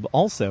YouTube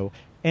also,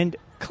 and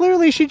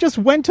clearly she just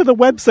went to the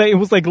website and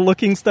was like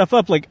looking stuff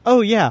up, like, oh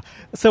yeah.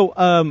 So,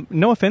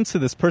 no offense to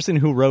this person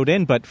who wrote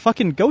in, but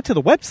fucking go to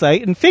the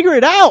website and figure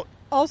it out.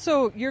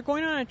 Also, you're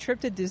going on a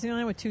trip to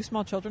Disneyland with 2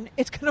 small children.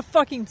 It's going to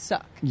fucking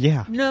suck.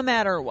 Yeah. No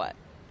matter what.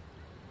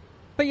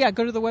 But yeah,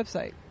 go to the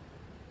website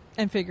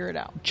and figure it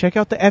out. Check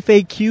out the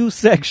FAQ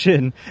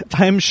section.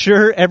 I'm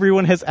sure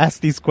everyone has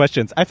asked these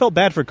questions. I felt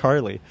bad for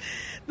Carlye.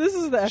 This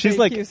is the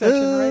FAQ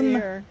section right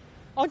here.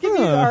 I'll give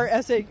you our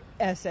essay.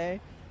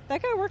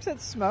 That guy works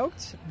at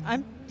Smoked.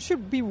 I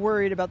should be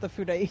worried about the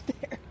food I eat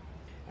there.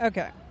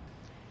 Okay.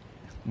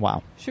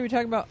 Wow. Should we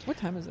talk about... What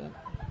time is it?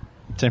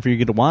 Time for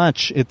you to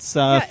watch. It's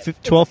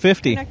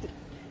 12:50.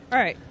 All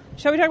right.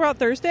 Shall we talk about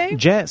Thursday?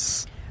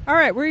 Jess. All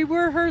right. We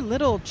were her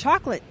little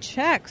chocolate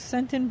checks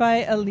sent in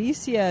by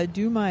Alicia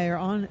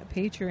Dumeyer on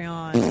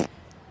Patreon.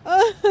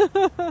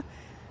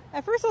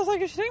 At first I was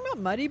like, is she talking about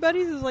Muddy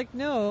Buddies? I was like,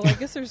 no. I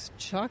guess there's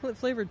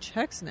chocolate-flavored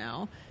checks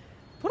now.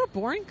 What a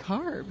boring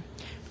carb.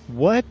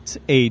 What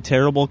a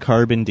terrible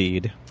carb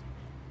indeed.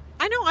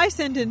 I know I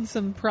send in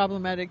some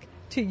problematic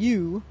to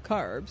you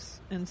carbs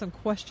and some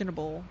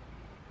questionable...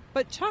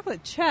 But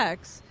chocolate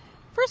checks,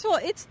 first of all,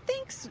 it's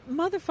thanks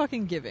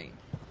motherfucking giving.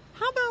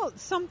 How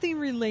about something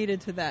related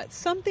to that?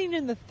 Something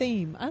in the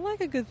theme. I like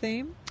a good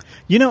theme.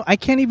 You know, I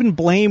can't even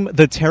blame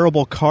the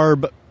terrible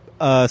carb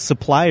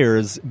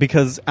suppliers,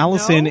 because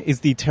Allison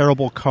is the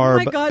terrible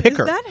carb picker. Oh my God, is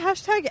that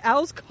hashtag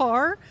Al's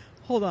car?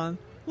 Hold on.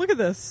 Look at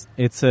this.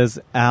 It says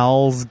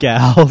Al's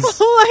Gals.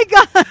 Oh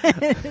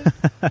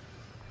my God.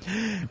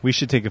 We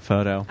should take a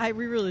photo.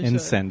 We really and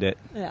should. Send it.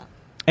 Yeah.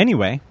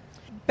 Anyway.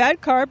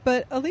 Bad carb,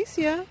 but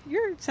Alicia,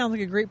 you sound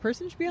like a great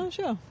person to be on the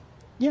show.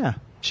 Yeah,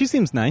 she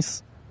seems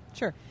nice.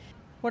 Sure.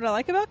 What I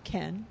like about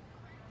Ken,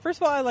 first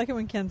of all, I like it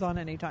when Ken's on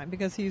anytime,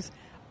 because he's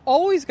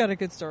always got a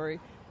good story,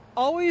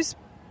 always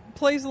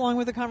plays along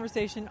with the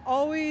conversation,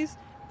 always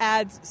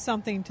adds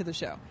something to the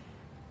show.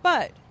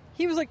 But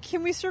he was like,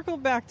 can we circle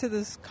back to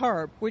this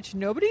carb, which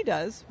nobody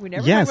does. We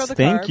never talk about the carb.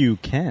 Yes, thank you,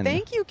 Ken.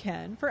 Thank you,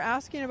 Ken, for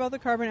asking about the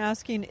carb and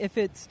asking if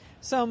it's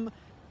some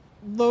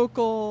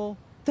local...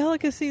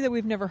 delicacy that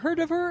we've never heard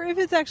of, or if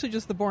it's actually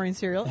just the boring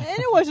cereal. And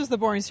it was just the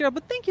boring cereal,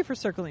 but thank you for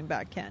circling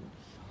back, Ken.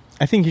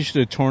 I think he should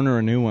have torn her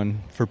a new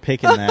one for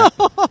picking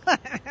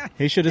that.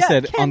 He should have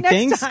said, Ken, on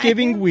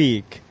Thanksgiving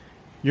week,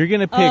 you're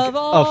going to pick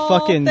a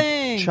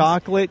fucking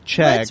chocolate Chex.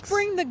 Let's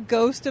bring the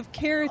ghost of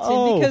carrots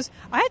in, because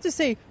I have to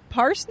say,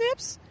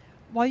 parsnips,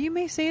 while you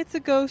may say it's a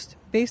ghost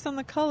based on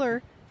the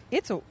color,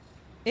 it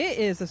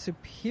is a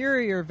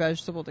superior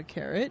vegetable to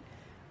carrot.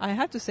 I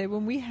have to say,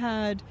 when we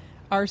had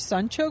our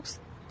sunchokes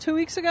 2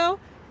 weeks ago,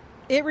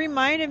 it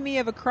reminded me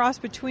of a cross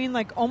between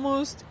like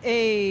almost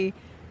a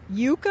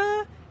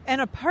yucca,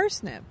 and a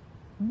parsnip.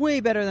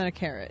 Way better than a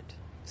carrot.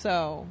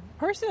 So,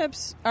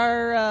 parsnips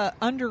are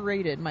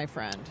underrated, my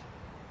friend.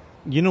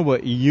 You know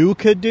what you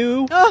could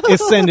do?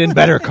 Is send in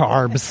better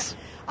carbs.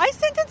 I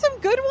sent in some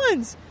good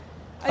ones.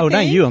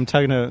 Not you. I'm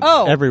talking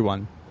to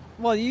everyone.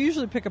 Well, you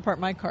usually pick apart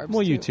my carbs.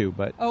 Well, too. You too,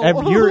 but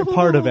you're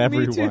part of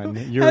everyone.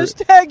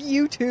 Hashtag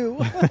you too.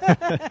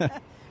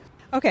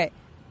 Okay.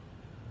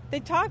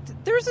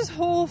 There's this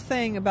whole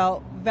thing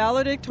about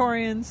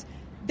valedictorians.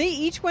 They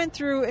each went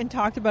through and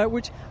talked about it,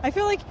 which I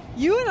feel like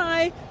you and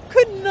I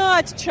could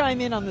not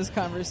chime in on this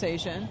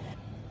conversation.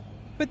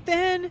 But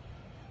then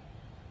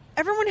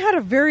everyone had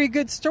a very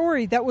good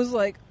story that was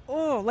like,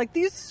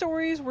 these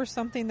stories were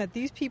something that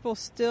these people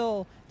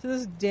still, to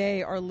this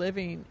day, are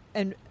living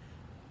and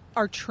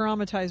are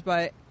traumatized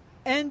by it.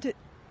 And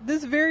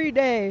this very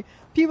day,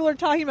 people are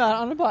talking about it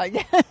on a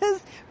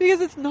podcast because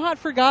it's not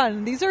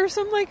forgotten. These are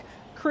some,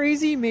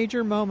 crazy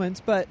major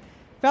moments, but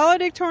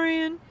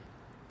valedictorian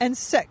and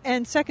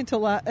second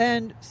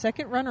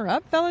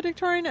runner-up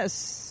valedictorian, a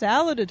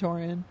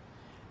salutatorian,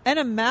 and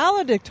a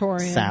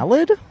maledictorian.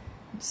 Salad?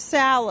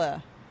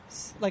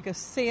 Like a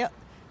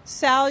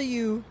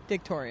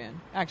salutatorian.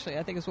 Actually,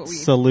 I think is what we...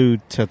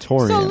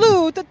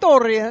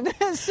 Salutatorian.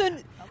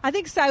 I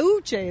think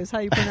sauce is how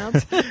you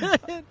pronounce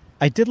it.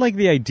 I did like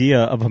the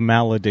idea of a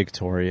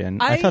maledictorian.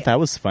 I thought that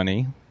was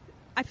funny.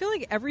 I feel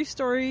like every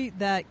story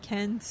that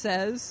Ken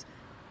says,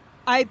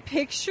 I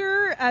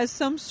picture as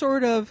some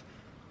sort of...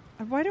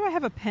 Why do I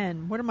have a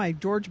pen? What am I,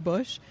 George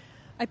Bush?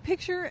 I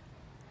picture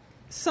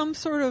some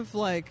sort of,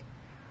 a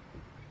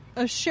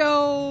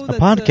show... A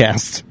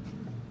podcast.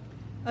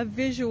 A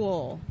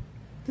visual.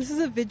 This is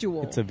a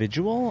visual. It's a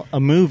visual? A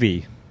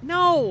movie.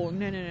 No.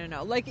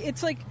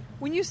 It's like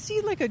when you see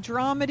a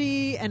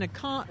dramedy and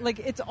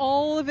it's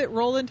all of it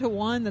rolled into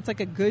one that's a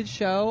good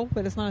show,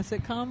 but it's not a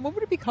sitcom. What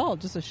would it be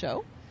called? Just a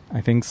show?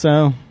 I think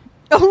so.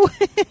 Oh,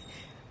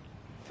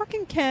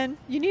 fucking Ken,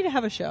 you need to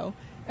have a show.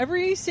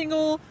 Every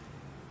single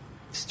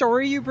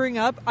story you bring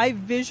up, I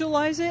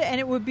visualize it, and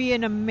it would be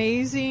an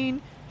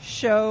amazing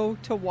show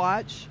to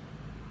watch.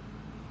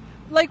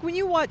 Like when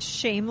you watch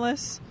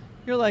Shameless,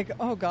 you're like,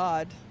 oh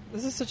God,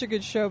 this is such a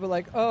good show,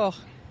 but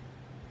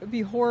it'd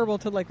be horrible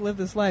to live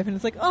this life. And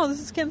it's like, oh, this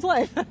is Ken's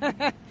life.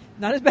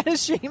 Not as bad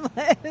as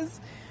Shameless.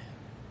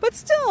 But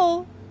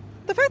still,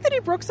 the fact that he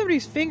broke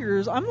somebody's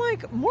fingers, I'm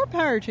like, more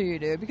power to you,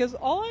 dude. Because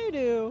all I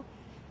do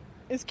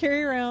is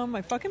carry around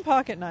my fucking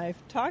pocket knife,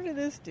 talk to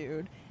this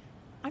dude.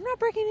 I'm not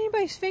breaking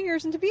anybody's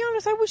fingers. And to be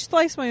honest, I would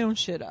slice my own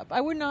shit up. I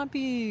would not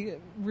be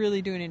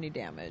really doing any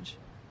damage.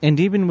 And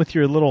even with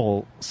your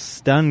little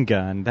stun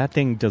gun, that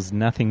thing does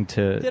nothing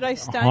to Did I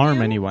stun harm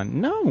you? anyone.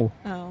 No.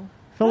 Oh.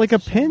 Felt like a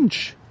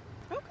pinch.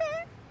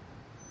 Okay.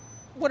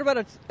 What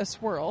about a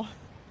swirl?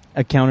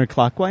 A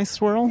counterclockwise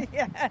swirl?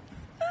 Yes.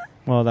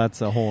 Well,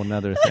 that's a whole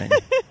nother thing.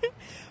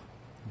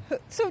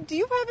 So, do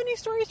you have any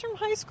stories from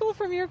high school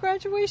from your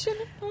graduation?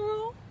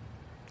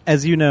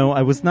 As you know,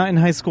 I was not in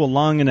high school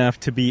long enough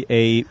to be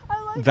a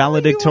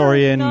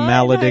valedictorian,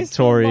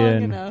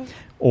 maledictorian,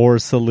 or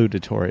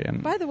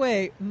salutatorian. By the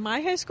way,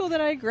 my high school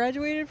that I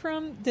graduated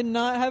from did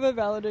not have a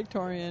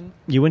valedictorian.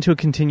 You went to a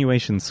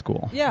continuation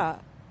school. Yeah.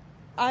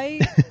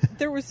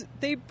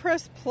 They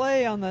pressed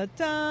play on the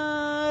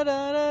da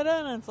da da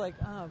da, and it's like,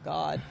 oh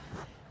God,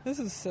 this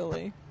is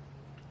silly.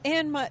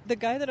 And the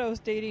guy that I was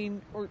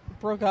dating or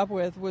broke up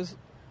with was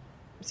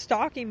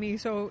stalking me,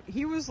 so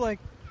he was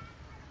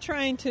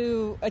trying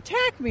to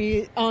attack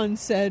me on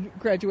said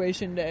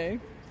graduation day.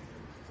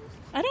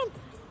 I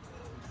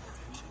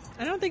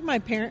don't think my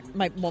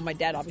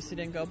dad obviously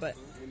didn't go, but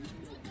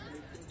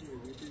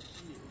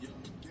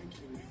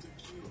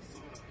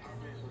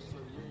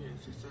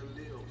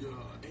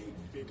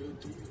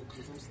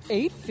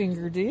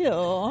 8-finger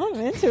deal. I'm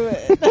into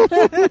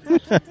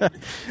it.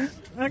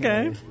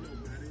 Okay.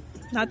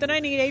 Not that I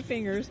need 8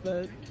 fingers,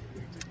 but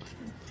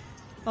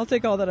I'll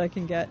take all that I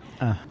can get.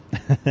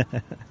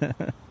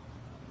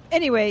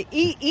 Anyway,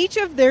 each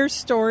of their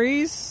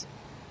stories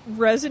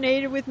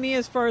resonated with me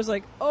as far as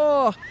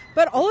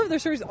but all of their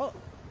stories, oh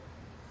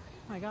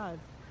my God,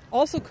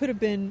 also could have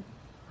been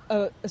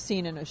a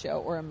scene in a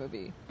show or a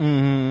movie.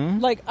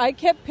 Mm-hmm. I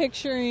kept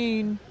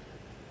picturing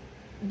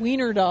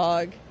Wiener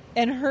Dog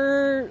and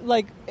her,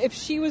 if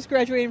she was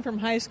graduating from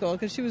high school,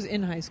 because she was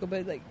in high school,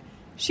 but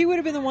she would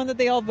have been the one that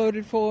they all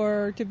voted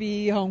for to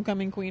be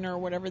homecoming queen or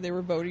whatever they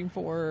were voting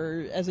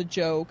for as a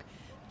joke.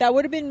 That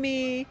would have been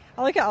me.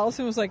 I like how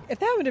Allison was like, if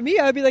that happened to me,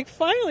 I'd be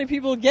finally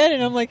people get it.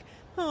 And I'm like,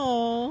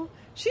 oh,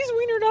 she's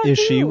Wiener Dog Is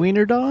too. she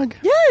Wiener Dog?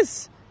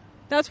 Yes.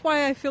 That's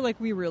why I feel like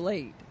we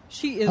relate.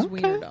 She is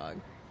Wiener Dog.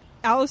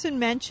 Allison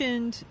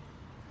mentioned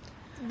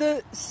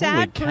the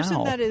sad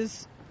person that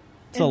is...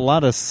 It's a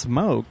lot of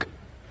smoke.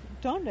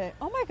 Donde?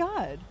 Oh my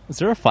God. Is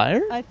there a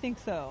fire? I think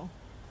so.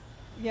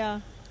 Yeah.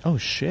 Oh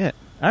shit.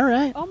 All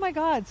right. Oh my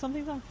God,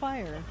 something's on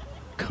fire.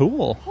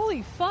 Cool.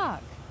 Holy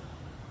fuck.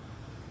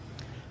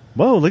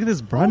 Whoa, look at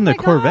this broad in the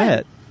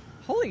Corvette.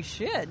 Holy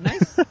shit.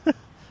 Nice.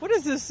 What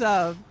is this,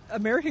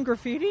 American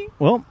Graffiti?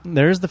 Well,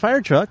 there's the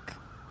fire truck.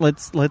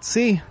 Let's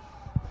see.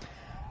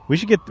 We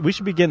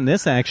should be getting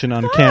this action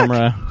on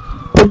camera.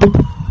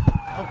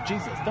 Oh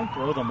Jesus! Don't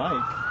throw the mic.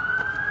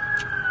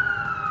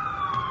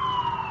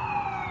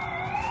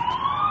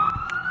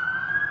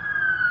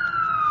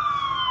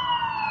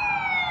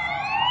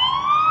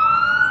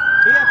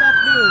 BFF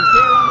News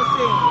here on the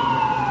scene.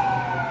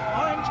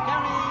 Orange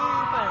County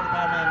Fire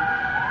Department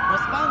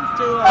responds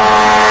to.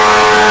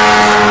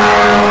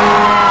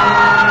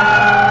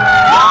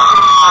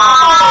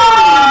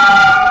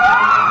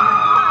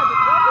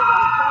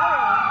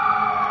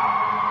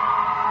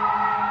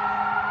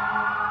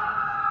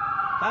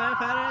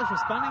 Firefighters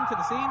responding to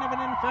the scene of an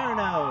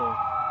inferno.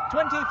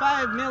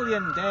 25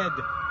 million dead.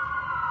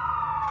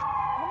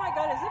 Oh my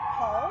God, is it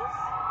Paul's?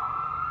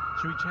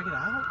 Should we check it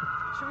out?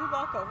 Should we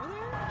walk over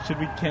there? Should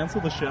we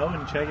cancel the show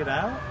and check it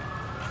out?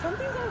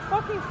 Something's on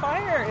fucking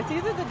fire. It's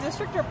either the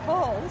district or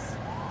Paul's.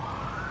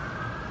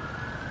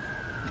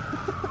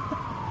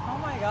 Oh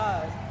my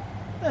God.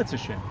 That's a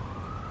shame.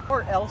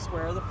 Or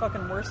elsewhere, the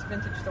fucking worst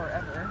vintage store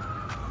ever.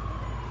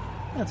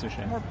 That's a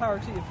shame. More power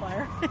to you,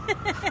 Fire.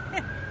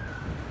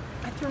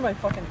 I threw my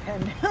fucking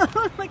pen down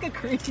like a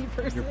crazy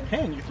person. Your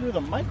pen? You threw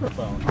the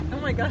microphone. Oh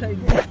my God, I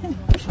did.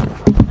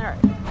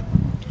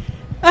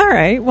 All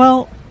right,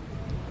 well...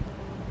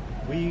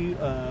 We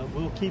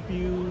will keep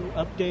you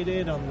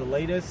updated on the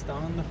latest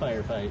on the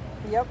firefight.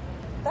 Yep.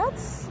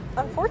 That's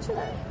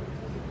unfortunate.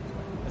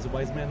 As a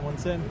wise man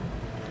once said,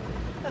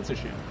 that's a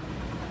shame.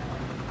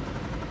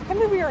 I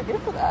mean, we weren't here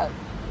for that.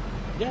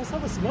 Yeah, I saw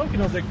the smoke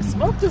and I was like, the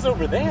smoke is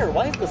over there.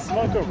 Why is the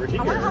smoke over here?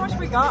 I wonder how much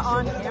we got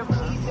on camera.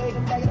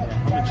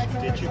 How much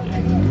did you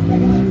get?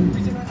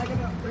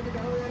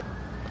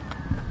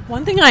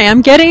 One thing I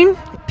am getting,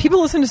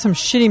 people listen to some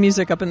shitty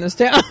music up in this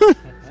town.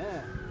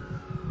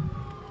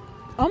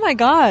 Oh my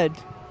God.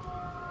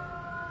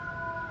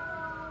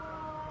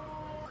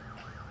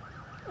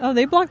 Oh,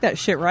 they blocked that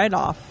shit right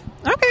off.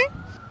 Okay.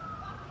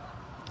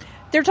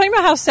 They're talking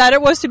about how sad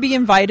it was to be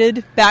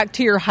invited back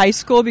to your high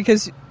school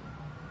because,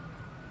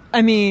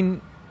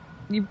 you're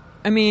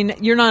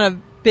not a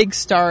big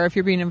star if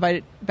you're being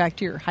invited back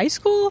to your high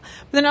school.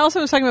 But then I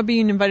also was talking about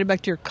being invited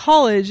back to your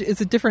college is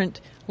a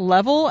different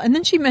level. And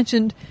then she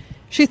mentioned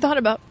she thought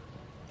about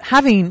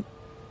having... You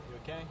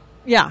okay?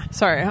 Yeah,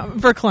 sorry,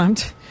 I'm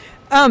verklempt.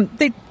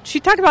 She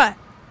talked about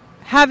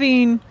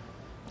having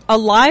a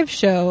live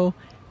show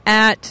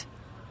at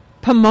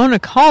Pomona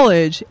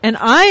College, and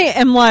I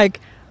am like,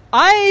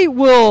 I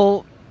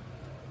will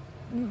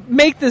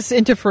make this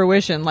into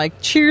fruition,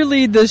 like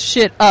cheerlead this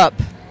shit up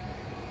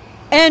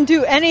and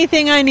do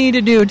anything I need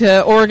to do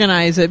to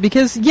organize it,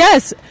 because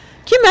yes,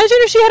 can you imagine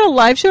if she had a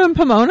live show in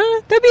Pomona?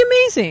 That'd be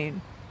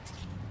amazing.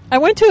 I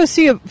went to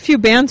see a few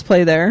bands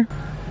play there.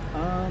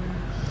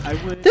 I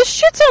would... This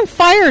shit's on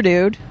fire,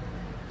 dude.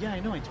 Yeah, I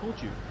know, I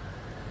told you.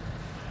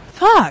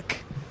 Fuck.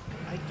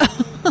 I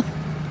don't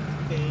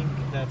think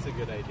that's a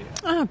good idea.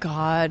 Oh,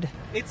 God.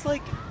 It's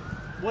like,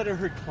 what, are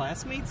her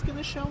classmates going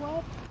to show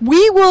up?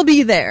 We will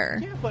be there.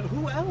 Yeah, but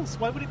who else?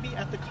 Why would it be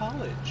at the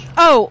college?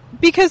 Oh,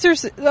 because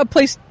there's a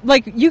place,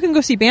 like, you can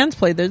go see bands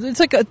play there. It's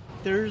like a...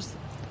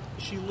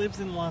 She lives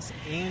in Los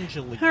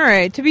Angeles. All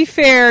right, to be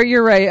fair,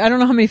 you're right. I don't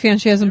know how many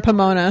fans she has in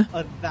Pomona.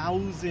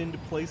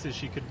 1,000 places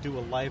she could do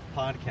a live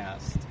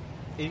podcast.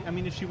 I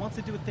mean, if she wants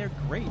to do it there,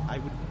 great. I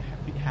would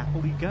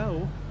happily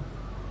go.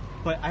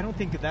 But I don't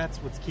think that's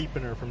what's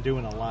keeping her from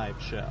doing a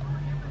live show.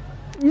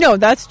 No,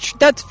 that's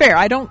fair.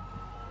 I don't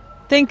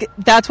think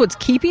that's what's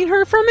keeping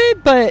her from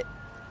it, but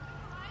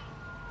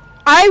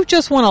I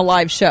just want a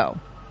live show.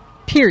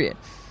 Period.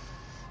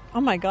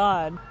 Oh my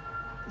God.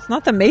 It's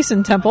not the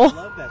Mason Temple. I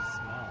love that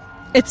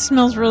smell. It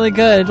smells really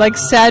good. Like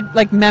sad,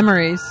 like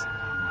memories.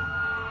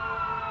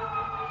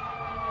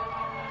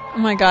 Oh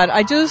my God.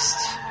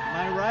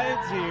 My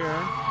ride's here.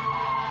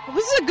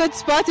 This is a good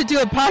spot to do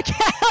a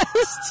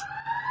podcast.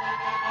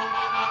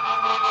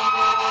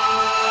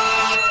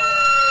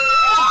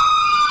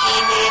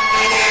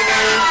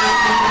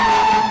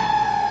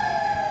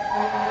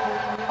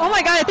 Oh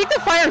my God, I think the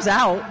fire's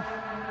out.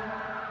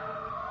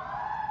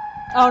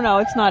 Oh no,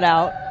 it's not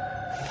out.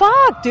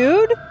 Fuck,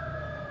 dude.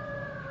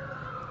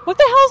 What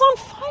the hell's on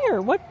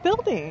fire? What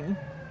building?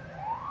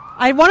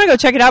 I want to go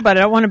check it out, but I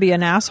don't want to be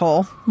an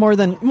asshole more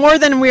than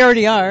we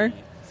already are.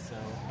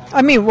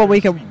 I mean, well,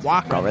 we could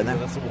walk over there.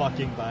 That's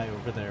walking by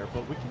over there,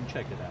 but we can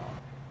check it out.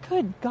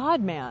 Good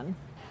God, man.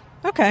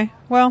 Okay,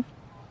 well.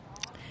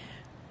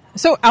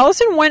 So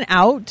Allison went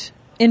out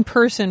in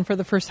person for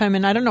the first time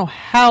in I don't know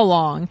how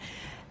long.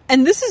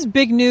 And this is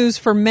big news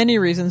for many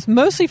reasons,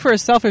 mostly for a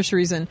selfish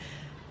reason.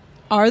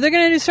 Are they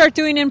going to start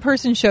doing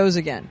in-person shows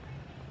again?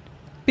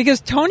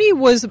 Because Tony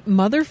was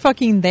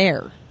motherfucking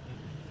there.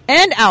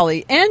 And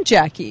Allie and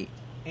Jackie.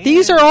 And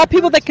these are all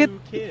people that could...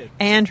 Kids.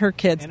 And her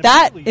kids. And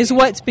that is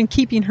what's been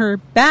keeping her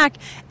back.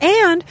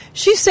 And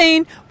she's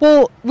saying,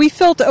 well, we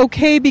felt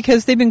okay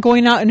because they've been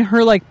going out in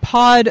her like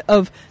pod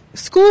of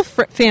school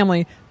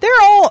family.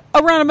 They're all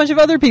around a bunch of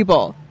other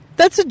people.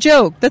 That's a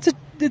joke.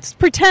 It's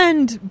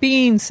pretend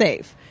being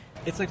safe.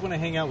 It's like when I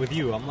hang out with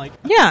you. I'm like,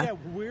 Yeah.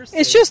 we're safe,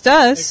 It's just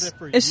us. except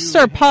for It's you just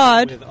our hanging out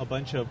pod. with a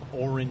bunch of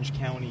Orange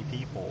County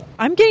people.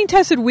 I'm getting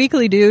tested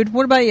weekly, dude.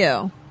 What about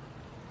you?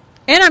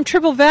 And I'm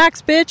triple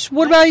vax, bitch.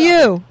 What about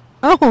you?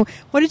 Oh,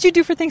 what did you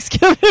do for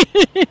Thanksgiving?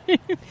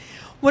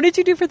 What did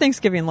you do for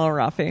Thanksgiving, little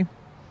Rafi?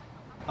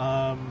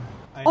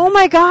 Oh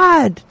my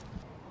God.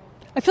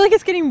 I feel like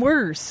it's getting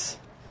worse.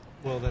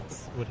 Well,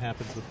 that's what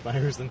happens with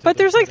fires. But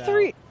there's like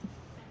 3.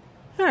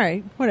 All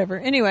right, whatever.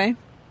 Anyway,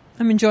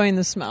 I'm enjoying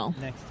the smell.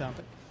 Next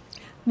topic.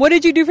 What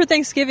did you do for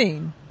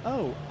Thanksgiving?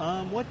 Oh,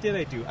 what did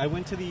I do?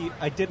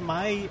 I did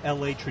my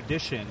LA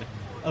tradition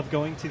of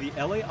going to the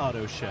LA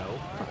Auto Show,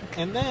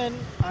 and then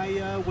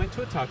I went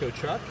to a taco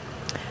truck.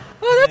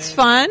 Oh, that's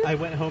fun. I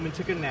went home and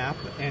took a nap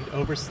and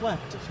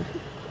overslept.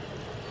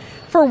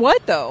 For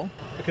what, though?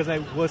 Because I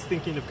was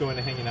thinking of going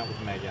and hanging out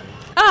with Megan.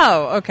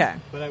 Oh, okay.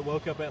 But I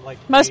woke up at like...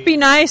 Must be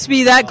nice to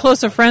be that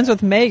close of friends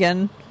with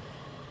Megan.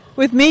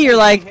 With me, you're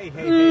like, hey,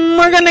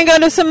 we're going to go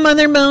to some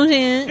other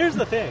bullshit. Here's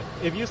the thing.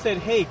 If you said,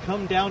 hey,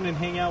 come down and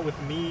hang out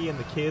with me and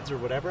the kids or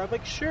whatever, I'm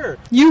like, sure.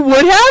 You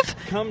would have?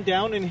 Come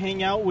down and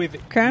hang out with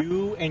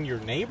you and your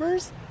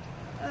neighbors?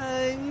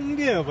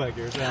 Go fuck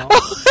yourself.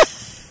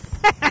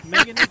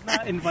 Megan is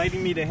not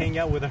inviting me to hang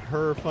out with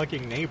her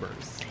fucking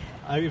neighbors.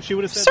 If she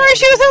would have said Sorry,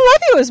 she doesn't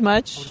love you as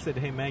much. I would have said,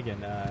 hey,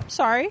 Megan.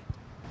 Sorry.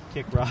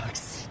 Kick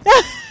rocks.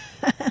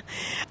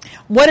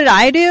 What did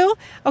I do?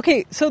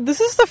 Okay, so this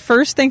is the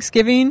first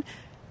Thanksgiving.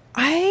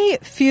 I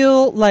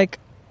feel like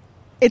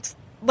it's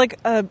like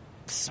a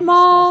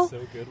small...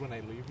 So good when I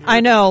leave here. I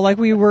know, like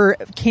we were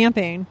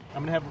camping.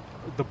 I'm going to have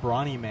the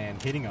brawny man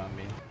hitting on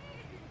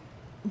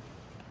me.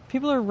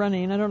 People are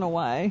running. I don't know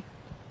why.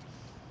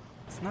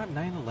 It's not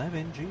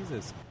 9/11.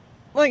 Jesus.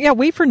 Well, yeah,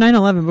 wait for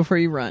 9/11 before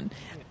you run.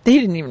 They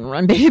didn't even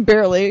run,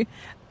 barely.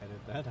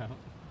 Edit that out.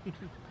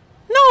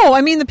 No,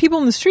 I mean the people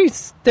in the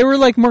streets, they were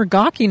like more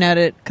gawking at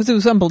it because it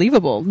was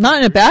unbelievable. Not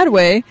in a bad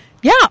way.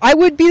 Yeah, I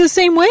would be the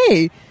same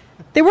way.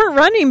 They weren't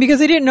running because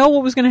they didn't know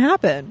what was going to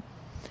happen.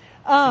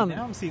 Now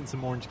I'm seeing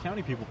some Orange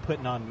County people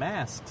putting on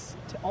masks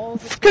to all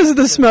because of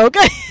the smoke.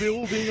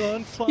 Building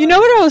on fire. You know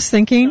what I was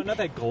thinking? No, not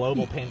that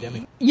global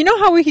pandemic. You know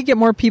how we could get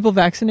more people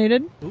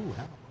vaccinated? Ooh,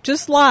 how?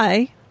 Just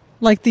lie,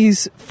 like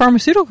these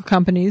pharmaceutical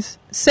companies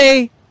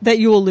say that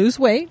you will lose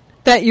weight,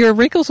 that your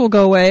wrinkles will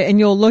go away, and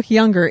you'll look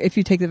younger if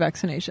you take the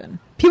vaccination.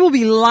 People will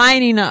be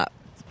lining up.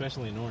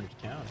 Especially in Orange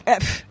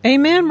County.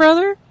 Amen,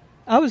 brother.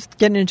 I was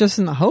getting it just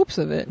in the hopes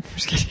of it.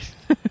 Just kidding.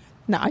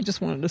 No, I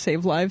just wanted to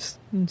save lives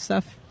and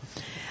stuff.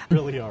 You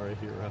really are a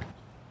hero.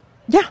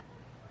 Yeah.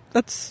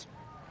 That's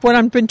what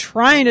I've been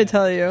trying to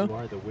tell you. You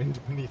are the wind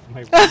beneath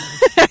my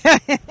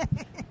wings.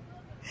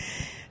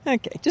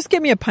 Okay, just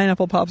give me a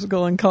pineapple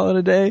popsicle and call it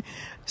a day.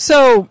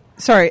 So,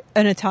 sorry,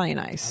 an Italian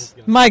ice.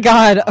 My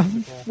God,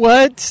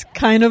 what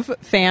kind of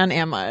fan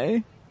am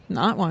I?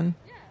 Not one,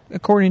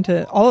 according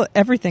to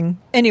everything.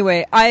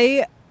 Anyway,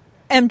 I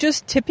am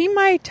just tipping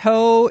my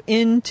toe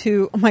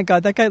into... Oh my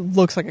God, that guy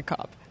looks like a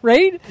cop,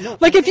 right? No,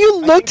 like if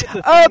you looked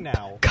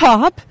up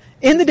cop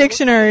in the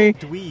dictionary...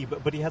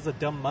 Dweeb, but he has a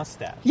dumb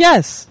mustache.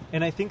 Yes.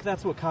 And I think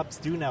that's what cops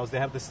do now, is they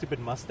have this stupid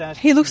mustache.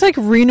 He looks like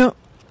Reno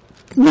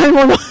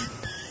 911.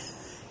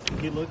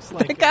 He looks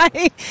like... The guy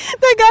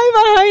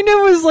behind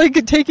him was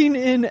like taking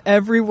in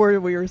every word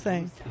we were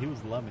saying. He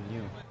was loving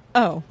you.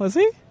 Oh, was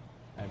he?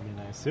 I mean,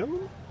 I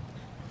assume.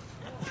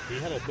 He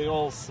had a big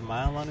old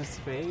smile on his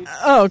face.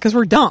 Oh, because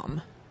we're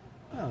dumb.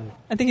 Oh,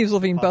 I think he was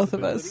loving both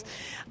of us.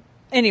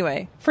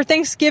 Anyway, for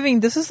Thanksgiving,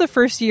 this is the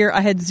first year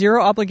I had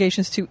zero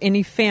obligations to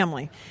any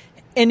family,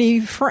 any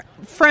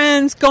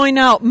friends going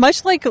out.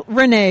 Much like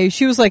Renee,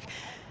 she was like,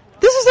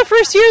 this is the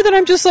first year that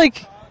I'm just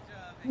like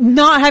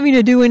not having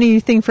to do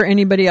anything for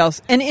anybody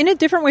else. And in a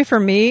different way for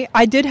me,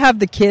 I did have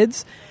the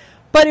kids,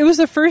 but it was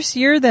the first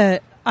year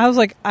that I was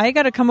like, I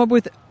got to come up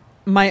with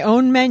my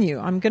own menu.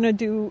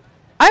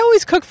 I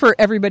always cook for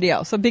everybody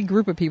else, a big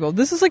group of people.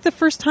 This is like the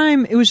first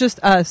time it was just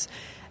us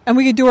and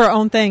we could do our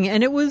own thing.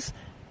 And it was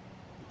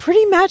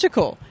pretty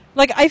magical.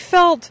 Like I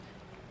felt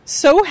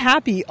so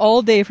happy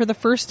all day for the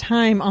first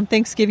time on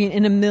Thanksgiving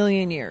in a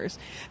million years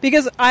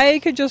because I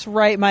could just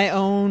write my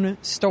own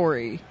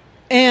story.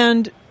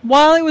 And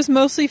while it was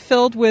mostly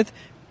filled with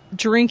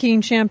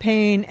drinking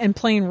champagne and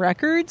playing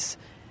records,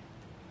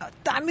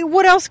 I mean,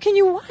 what else can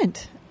you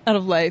want out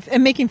of life?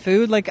 And making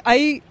food. Like,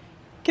 I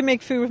can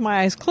make food with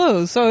my eyes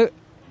closed. So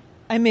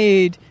I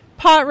made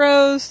pot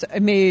roast. I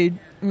made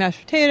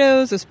mashed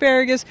potatoes,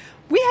 asparagus.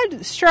 We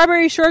had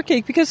strawberry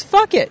shortcake because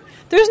fuck it.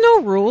 There's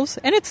no rules.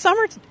 And it's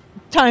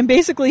summertime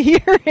basically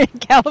here in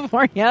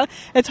California.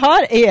 It's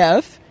hot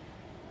AF.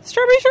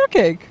 Strawberry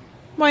shortcake.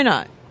 Why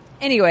not?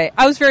 Anyway,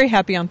 I was very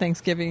happy on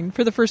Thanksgiving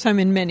for the first time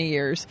in many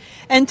years.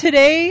 And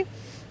today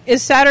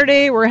is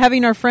Saturday. We're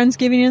having our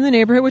Friendsgiving in the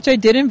neighborhood, which I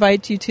did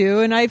invite you to.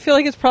 And I feel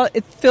like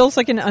it feels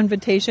like an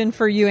invitation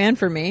for you and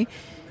for me.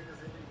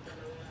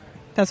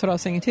 That's what I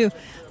was thinking too.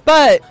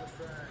 But,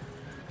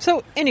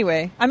 so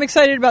anyway, I'm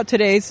excited about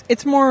today's.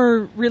 It's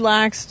more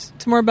relaxed.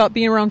 It's more about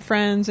being around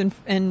friends.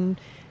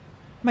 And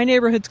my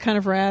neighborhood's kind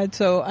of rad,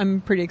 so I'm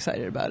pretty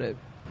excited about it.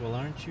 Well,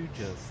 aren't you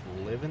just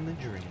living the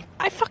dream?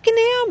 I fucking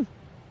am.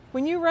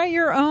 When you write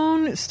your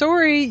own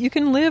story, you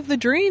can live the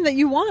dream that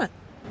you want.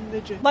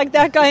 Like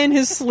that guy in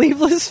his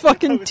sleeveless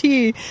fucking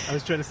tee. I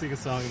was trying to sing a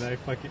song and I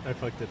fucked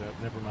it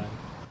up. Never mind.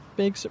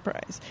 Big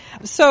surprise.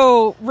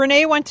 So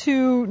Renee went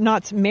to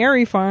Knott's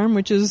Merry Farm,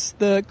 which is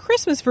the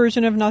Christmas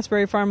version of Knott's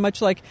Berry Farm, much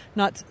like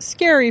Knott's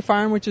Scary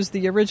Farm, which is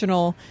the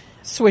original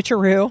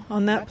switcheroo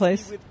on that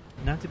place.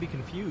 Not to be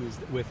confused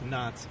with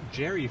Knott's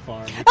Jerry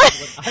Farm,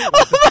 which is what I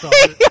like to call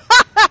it.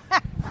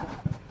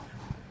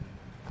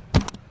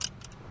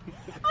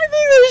 I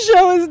think this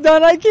show is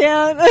done. I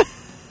can't.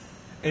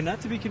 And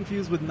not to be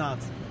confused with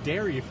Knott's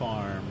Dairy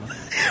Farm,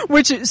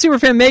 which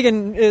Superfan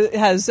Megan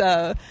has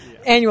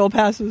annual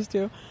passes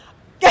to.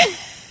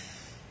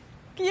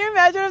 Can you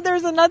imagine if there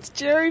was a Knott's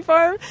Cherry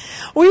Farm?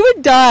 We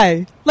would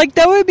die. Like,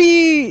 that would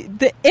be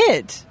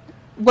it.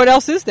 What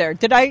else is there?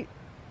 Did I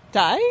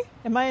die?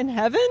 Am I in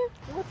heaven?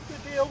 What's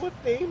the deal with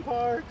theme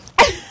parks?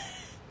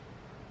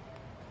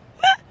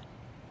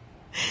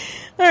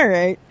 All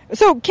right.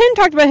 So Ken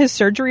talked about his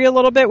surgery a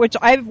little bit, which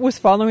I was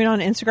following on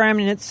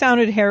Instagram, and it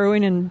sounded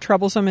harrowing and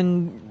troublesome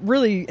and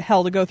really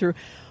hell to go through.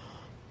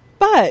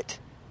 But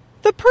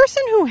the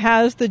person who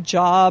has the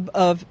job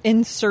of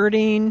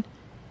inserting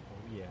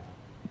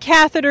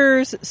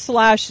catheters /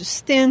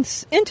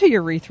 stents into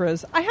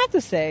urethras, I have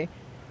to say,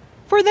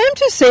 for them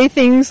to say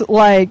things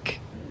like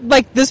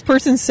this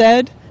person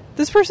said,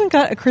 this person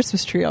got a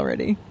Christmas tree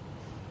already.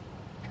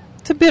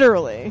 To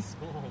bitterly.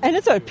 And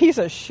it's a piece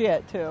of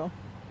shit, too.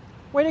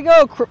 Way to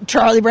go,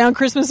 Charlie Brown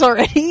Christmas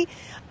already.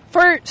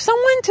 For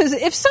someone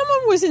if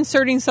someone was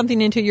inserting something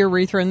into your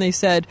urethra and they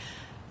said,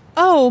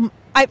 oh,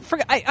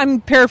 I'm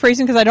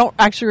paraphrasing because I don't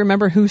actually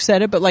remember who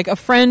said it, but like a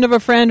friend of a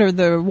friend or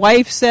the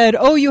wife said,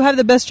 oh, you have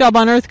the best job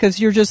on earth because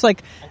you're just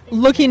like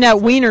looking at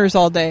wieners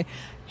all day.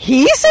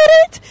 He said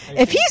it?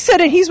 If he said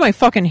it, he's my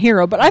fucking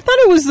hero. But I thought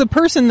it was the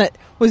person that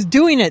was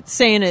doing it,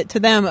 saying it to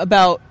them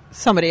about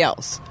somebody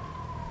else.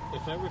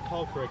 If I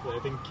recall correctly, I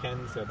think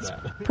Ken said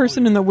that.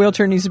 Person in the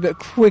wheelchair needs to be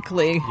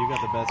quickly. You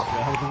got the best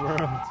job in the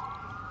world.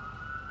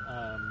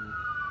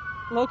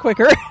 A little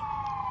quicker.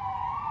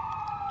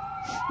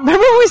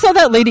 Remember when we saw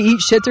that lady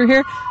eat shit through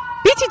here?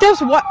 BT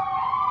Dubs, what?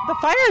 The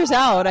fire is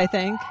out, I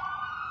think.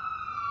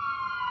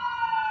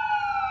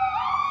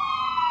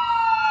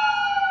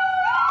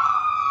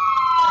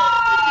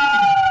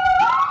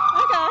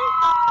 Okay.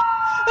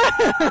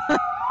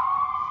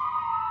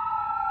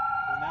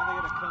 Well, now they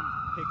gotta come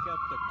pick up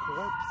the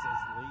corpses,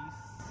 Lise.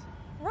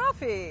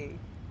 Rafi.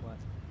 What?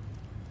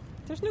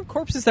 There's no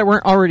corpses that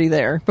weren't already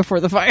there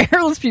before the fire.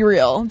 Let's be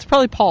real. It's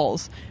probably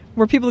Paul's,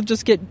 where people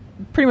just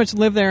pretty much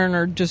live there and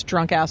are just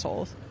drunk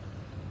assholes.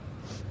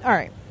 All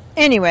right.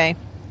 Anyway.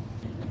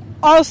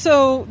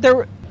 Also,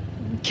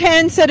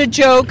 Ken said a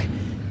joke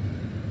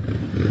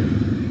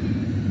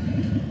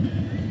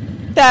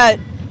that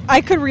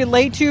I could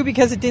relate to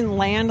because it didn't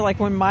land. Like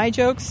when my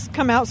jokes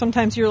come out,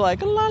 sometimes you're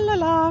like, la la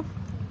la.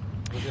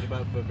 Was it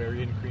about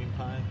Bavarian cream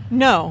pie?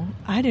 No,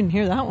 I didn't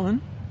hear that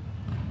one.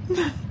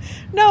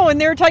 No,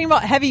 and they were talking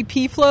about heavy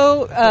pee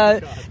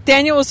flow.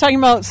 Daniel was talking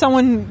about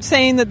someone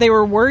saying that they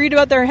were worried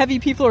about their heavy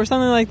pee flow or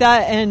something like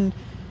that, and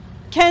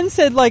Ken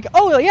said, like,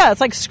 oh, yeah, it's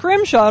like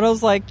scrimshot. I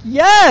was like,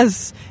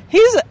 yes!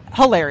 He's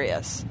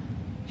hilarious.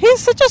 He's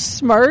such a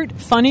smart,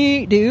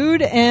 funny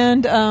dude,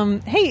 and,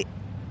 hey,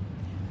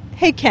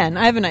 Ken,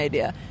 I have an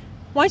idea.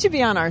 Why don't you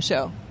be on our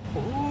show?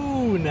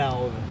 Ooh,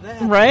 now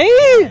that's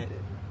right?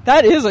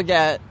 That is a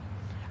get.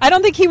 I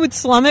don't think he would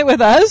slum it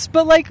with us,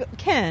 but, like,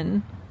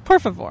 Ken... Por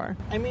favor.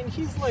 I mean,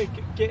 he's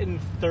like getting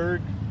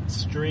third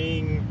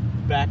string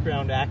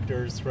background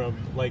actors from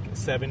like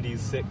 70s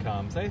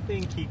sitcoms. I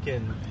think he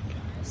can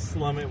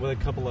slum it with a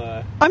couple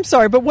of... I'm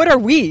sorry, but what are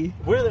we?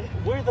 We're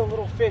the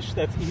little fish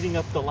that's eating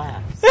up the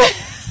laughs.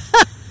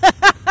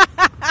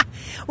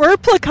 We're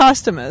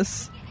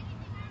Placostomus.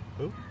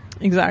 Who?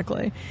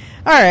 Exactly.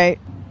 All right.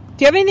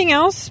 Do you have anything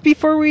else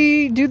before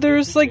we do?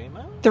 There's like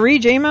J-Mos? 3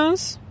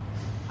 JMOs?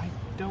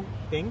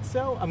 Think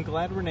so. I'm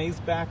glad Renee's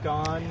back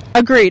on.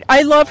 Agreed.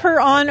 I love her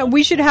on.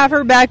 We should have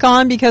her back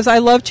on because I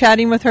love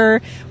chatting with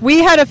her.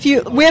 We had a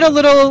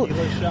little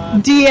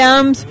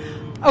DMs.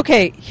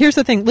 Okay, here's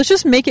the thing. Let's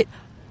just make it.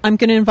 I'm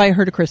going to invite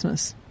her to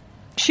Christmas.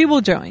 She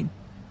will join.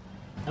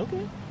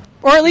 Okay.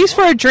 Or at least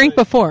for a drink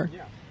before.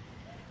 Yeah.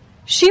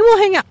 She will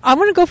hang out. I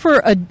want to go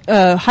for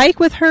a hike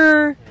with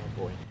her. Oh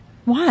boy.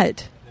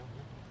 What?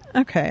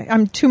 No. Okay.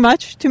 I'm too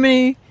much? Too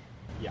many?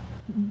 Yeah.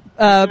 You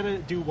gotta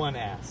do one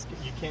ask.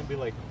 You can't be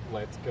like,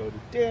 let's go to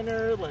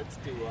dinner, let's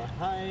do a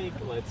hike,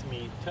 let's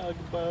meet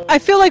Tugboat. I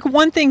feel like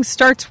one thing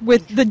starts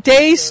with, the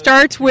day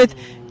starts with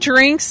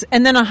drinks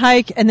and then a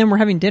hike and then we're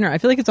having dinner. I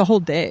feel like it's a whole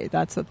day.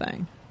 That's the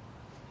thing.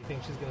 You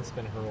think she's going to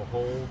spend her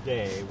whole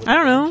day with I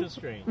don't a bunch know. of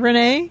strangers?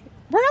 Renee,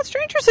 we're not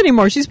strangers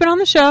anymore. She's been on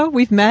the show.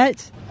 We've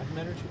met. I've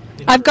met her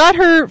too. I've got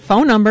her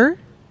phone number.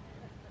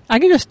 I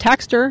can just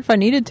text her if I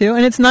needed to.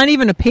 And it's not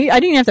even I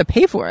didn't even have to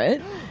pay for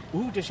it.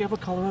 Ooh, does she have a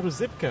Colorado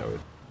zip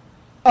code?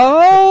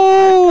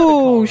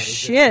 Oh,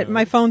 shit.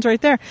 My phone's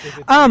right there. If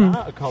it's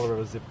not a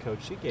Colorado zip code,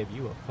 she gave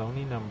you a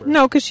phony number.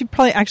 No, because she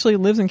probably actually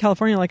lives in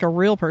California like a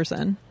real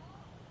person.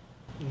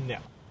 No.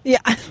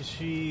 Yeah.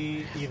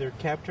 She either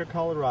kept her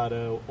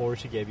Colorado or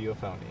she gave you a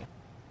phony.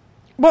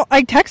 Well,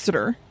 I texted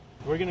her.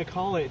 We're going to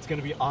call it, it's going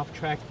to be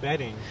off-track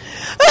betting.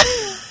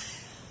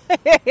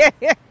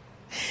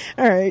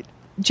 All right.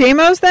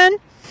 JMOs then?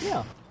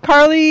 Yeah.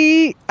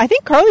 Carlye, I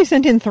think Carlye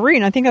sent in 3,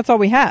 and I think that's all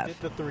we have.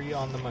 Hit the 3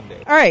 on the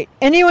Monday. All right.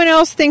 Anyone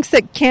else thinks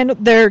that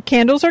their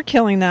candles are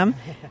killing them,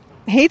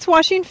 hates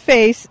washing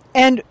face,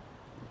 and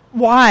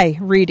why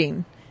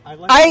reading? I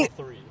like all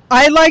 3.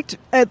 I liked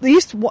at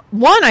least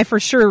one I for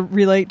sure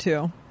relate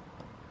to.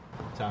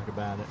 Talk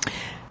about it.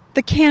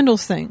 The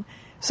candles thing.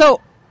 So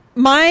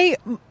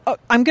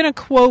I'm going to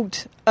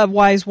quote a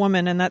wise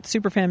woman, and that's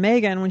Superfan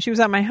Megan. When she was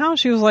at my house,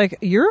 she was like,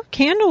 your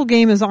candle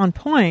game is on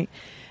point.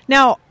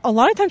 Now, a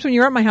lot of times when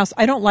you're at my house,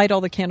 I don't light all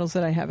the candles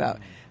that I have out.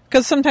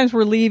 Because sometimes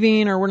we're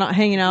leaving or we're not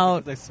hanging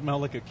out. Because I smell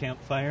like a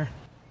campfire?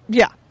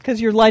 Yeah, because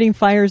you're lighting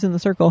fires in the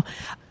circle.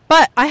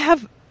 But I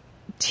have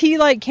tea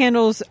light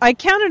candles. I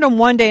counted them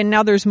one day and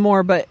now there's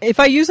more. But if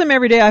I use them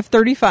every day, I have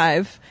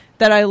 35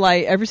 that I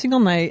light every single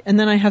night. And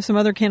then I have some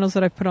other candles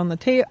that I put on the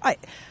table.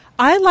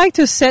 I like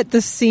to set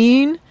the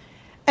scene.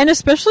 And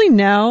especially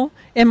now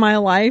in my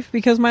life,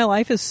 because my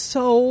life is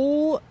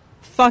so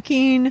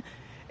fucking...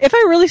 If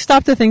I really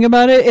stop to think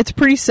about it, it's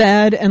pretty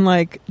sad and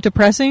like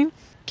depressing.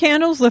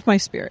 Candles lift my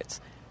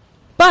spirits.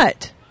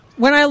 But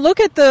when I look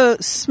at the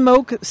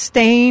smoke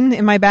stain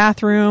in my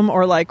bathroom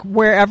or like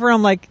wherever,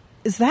 I'm like,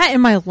 is that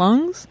in my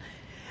lungs?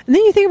 And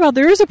then you think about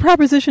there is a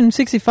Proposition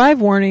 65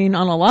 warning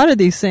on a lot of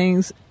these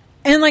things.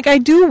 And like I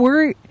do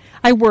worry.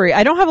 I worry.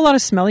 I don't have a lot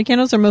of smelly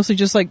candles. They're mostly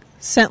just like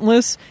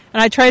scentless.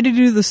 And I try to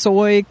do the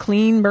soy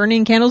clean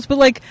burning candles, but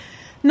like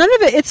none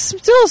of it, it's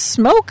still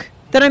smoke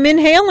that I'm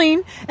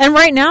inhaling. And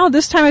right now,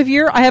 this time of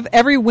year, I have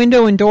every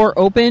window and door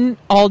open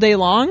all day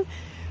long.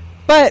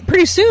 But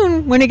pretty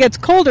soon, when it gets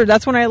colder,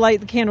 that's when I light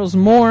the candles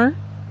more.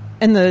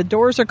 And the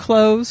doors are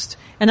closed.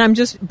 And I'm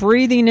just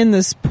breathing in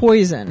this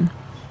poison.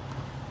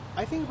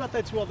 I think about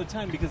that too all the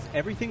time because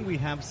everything we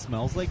have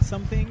smells like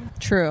something.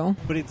 True.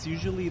 But it's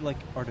usually like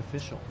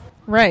artificial.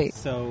 Right.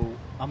 So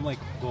I'm like,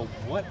 well,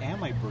 what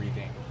am I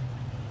breathing?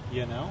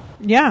 You know?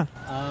 Yeah.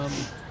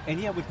 And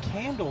yeah, with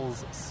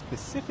candles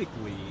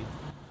specifically...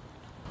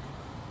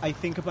 I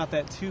think about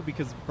that too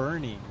because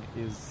burning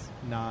is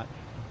not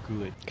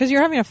good. Because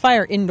you're having a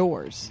fire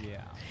indoors.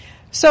 Yeah.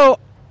 So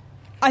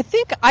I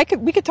think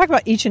we could talk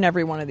about each and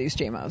every one of these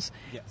JMOs.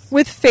 Yes.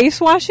 With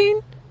face washing,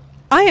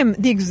 I am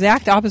the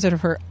exact opposite of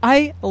her.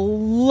 I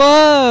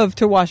love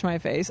to wash my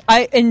face.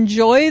 I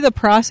enjoy the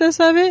process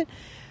of it.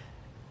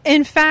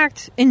 In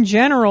fact, in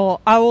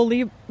general, I will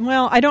leave,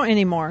 well, I don't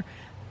anymore.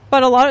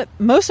 But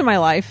most of my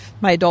life,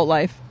 my adult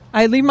life,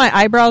 I leave my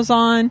eyebrows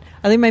on,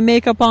 I leave my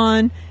makeup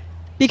on.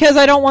 Because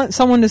I don't want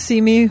someone to see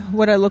me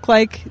what I look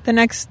like the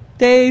next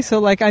day. So,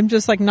 like, I'm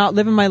just, like, not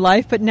living my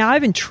life. But now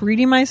I've been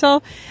treating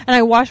myself. And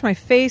I wash my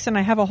face. And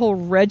I have a whole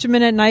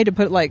regimen at night to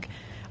put, like,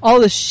 all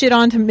this shit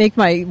on to make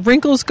my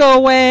wrinkles go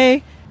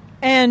away.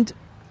 And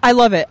I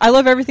love it. I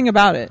love everything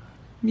about it.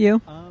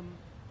 You?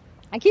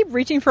 I keep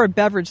reaching for a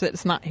beverage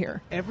that's not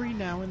here. Every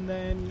now and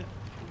then,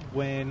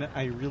 when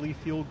I really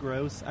feel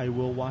gross, I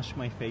will wash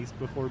my face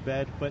before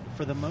bed. But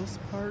for the most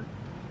part...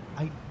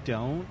 I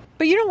don't.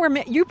 But you don't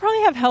wear... You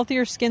probably have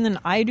healthier skin than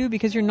I do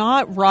because you're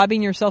not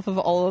robbing yourself of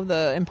all of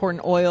the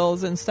important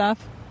oils and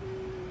stuff.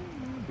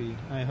 Maybe.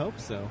 I hope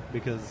so.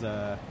 Because,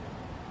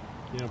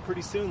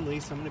 pretty soon,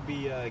 Lisa, I'm going to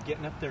be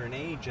getting up there in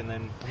age and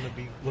then I'm going to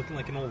be looking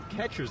like an old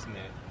catcher's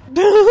mitt.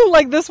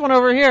 Like this one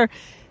over here.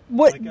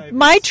 What like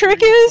my trick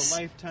is... a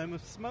lifetime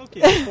of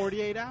smoking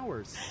 48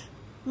 hours.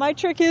 My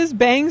trick is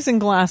bangs and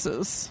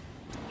glasses.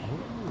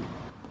 Oh.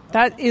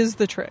 That is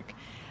the trick.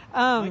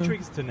 My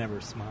trick is to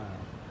never smile.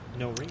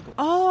 No wrinkles.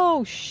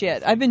 Oh,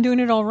 shit. I've been doing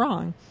it all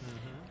wrong.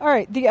 Mm-hmm. All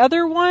right. The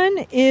other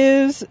one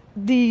is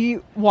the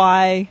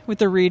why with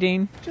the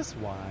reading. Just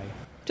why.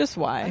 Just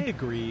why. I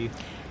agree.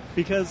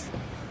 Because,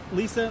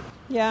 Lisa,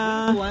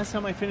 yeah. when was the last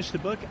time I finished a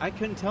book? I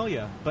couldn't tell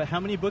you. But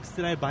how many books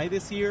did I buy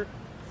this year?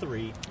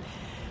 3.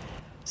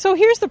 So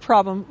here's the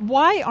problem.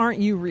 Why aren't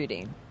you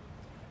reading?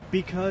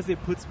 Because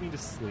it puts me to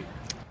sleep.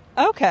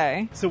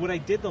 Okay. So what I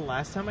did the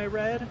last time I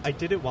read, I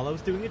did it while I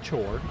was doing a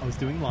chore. I was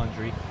doing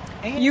laundry.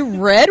 And you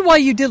read while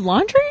you did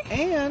laundry?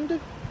 And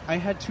I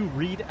had to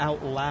read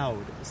out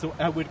loud. So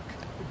I would...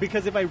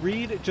 Because if I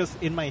read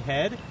just in my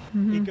head,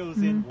 it goes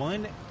in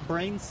one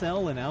brain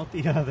cell and out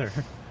the other.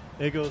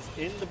 It goes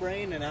in the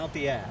brain and out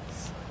the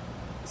ass.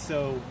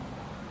 So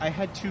I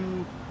had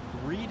to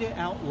read it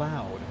out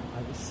loud.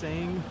 I was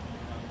saying...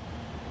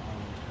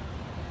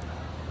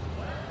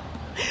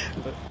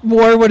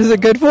 War, what is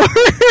it good for?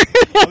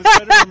 I was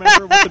trying to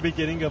remember what the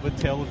beginning of A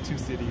Tale of Two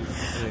Cities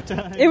is.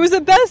 It was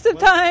the best of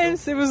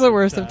times. It was the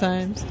worst of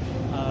times.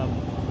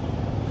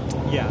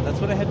 Yeah, that's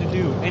what I had to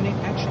do. And it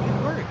actually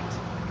worked.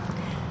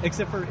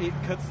 Except for it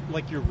cuts,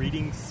 like, your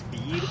reading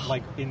speed,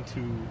 like,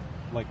 into,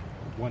 like,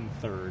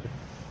 1/3.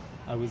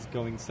 I was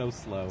going so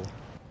slow.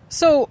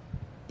 So,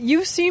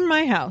 You've seen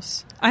my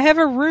house. I have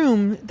a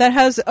room that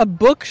has a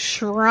book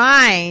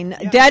shrine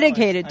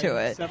dedicated to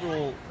it.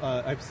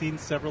 I've seen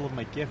several of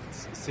my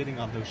gifts sitting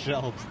on those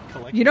shelves.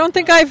 You don't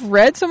think I've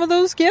read some of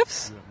those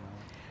gifts?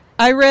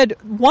 I read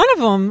one of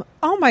them.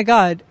 Oh my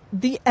God.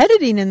 The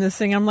editing in this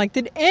thing. I'm like,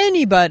 did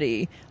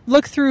anybody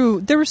look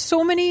through? There were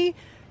so many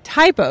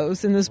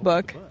typos in this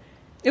book.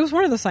 It was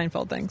one of the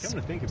Seinfeld things.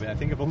 Come to think of it, I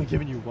think I've only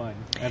given you one.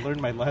 I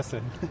learned my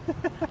lesson.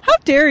 How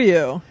dare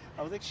you?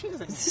 I was like, she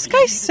doesn't. Is this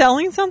guy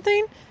selling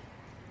something?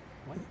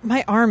 What?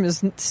 My arm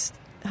is...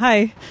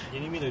 Hi. You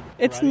need me to...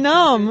 It's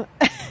numb.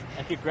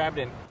 I could grab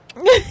it.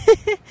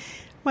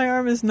 My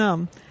arm is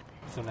numb.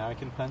 So now I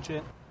can punch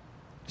it?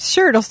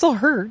 Sure, it'll still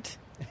hurt.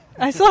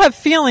 I still have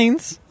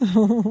feelings.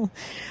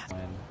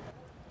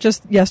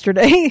 Just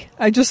yesterday,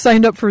 I just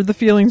signed up for the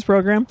feelings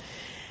program.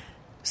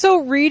 So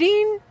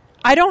reading...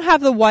 I don't have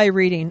the why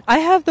reading. I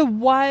have the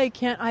why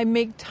can't I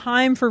make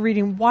time for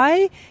reading?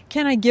 Why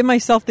can't I give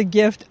myself the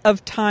gift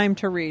of time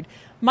to read?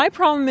 My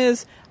problem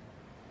is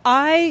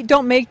I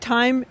don't make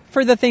time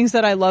for the things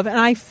that I love, and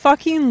I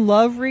fucking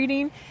love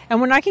reading.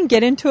 And when I can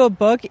get into a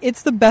book,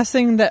 it's the best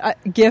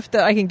gift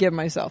that I can give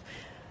myself.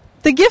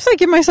 The gifts I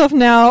give myself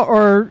now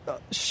are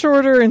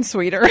shorter and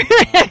sweeter.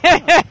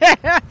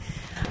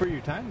 Where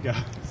your time goes.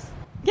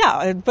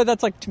 Yeah, but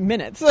that's like 2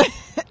 minutes.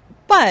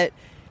 But...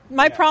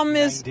 My problem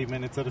is 90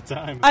 minutes at a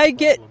time. I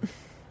get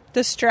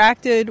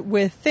distracted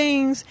with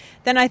things.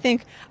 Then I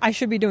think I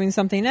should be doing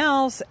something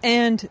else.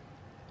 And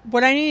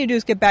what I need to do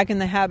is get back in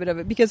the habit of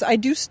it. Because I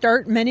do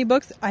start many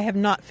books. I have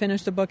not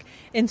finished a book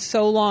in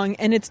so long.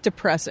 And it's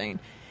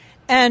depressing.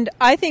 And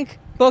I think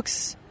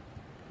books,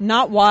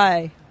 not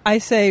why. I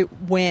say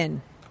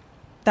when.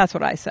 That's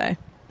what I say.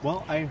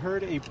 Well, I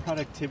heard a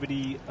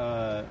productivity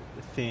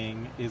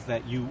thing is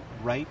that you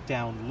write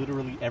down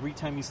literally every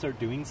time you start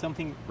doing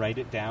something, write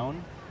it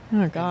down.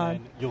 Oh, God.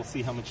 And then you'll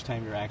see how much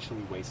time you're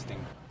actually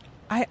wasting.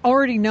 I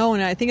already know,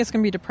 and I think it's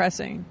going to be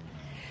depressing.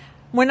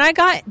 When I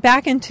got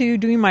back into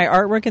doing my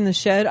artwork in the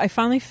shed, I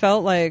finally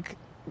felt like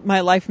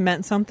my life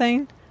meant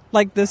something.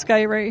 Like this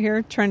guy right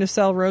here trying to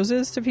sell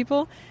roses to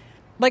people.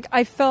 Like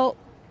I felt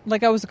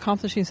like I was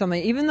accomplishing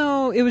something. Even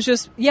though it was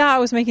just, I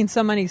was making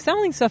some money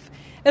selling stuff.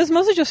 It was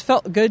mostly just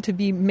felt good to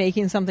be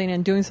making something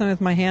and doing something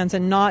with my hands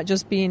and not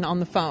just being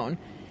on the phone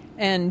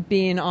and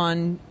being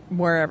on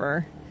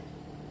wherever.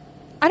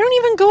 I don't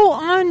even go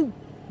on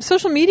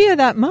social media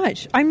that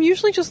much. I'm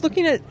usually just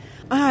looking at...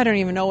 I don't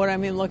even know what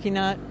I'm even looking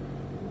at.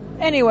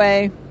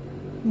 Anyway,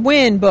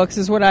 win books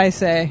is what I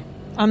say.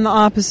 I'm the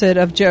opposite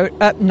of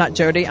not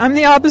Jody. I'm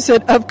the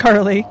opposite of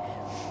Carlye.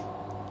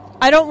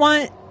 I don't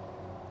want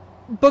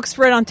books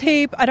read on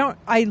tape.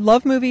 I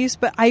love movies,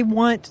 but I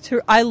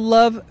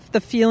love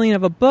the feeling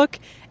of a book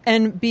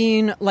and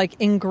being like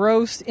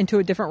engrossed into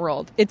a different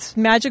world. It's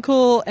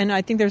magical, and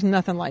I think there's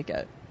nothing like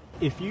it.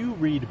 If you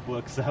read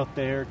books out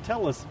there,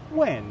 tell us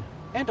when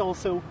and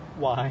also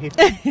why.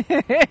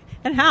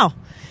 And how.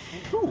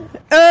 And who.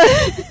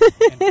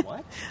 And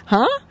what?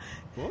 Huh?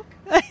 Book?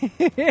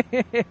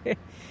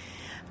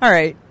 All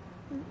right.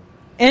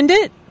 End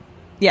it?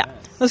 Yeah.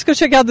 Yes. Let's go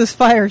check out this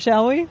fire,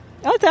 shall we?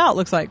 Oh, it's out,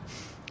 looks like.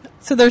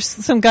 So there's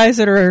some guys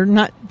that are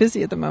not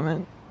busy at the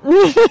moment. All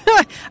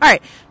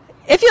right.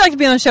 If you'd like to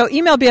be on the show,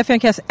 email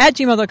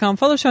bfffancast@gmail.com.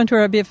 Follow the show on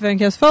Twitter at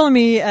BFFancast. Follow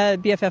me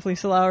at BFF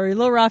Lisa Lowry.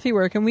 Lil Rafi,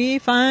 where can we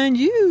find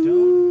you?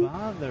 Don't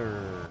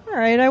bother. All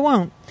right, I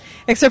won't.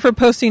 Except for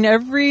posting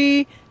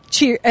every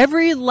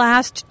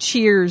last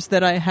cheers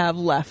that I have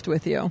left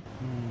with you.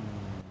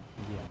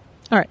 Yeah.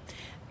 All right.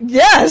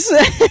 Yes.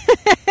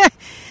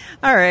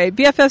 All right.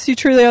 BFFs, you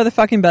truly are the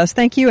fucking best.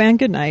 Thank you and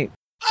good night.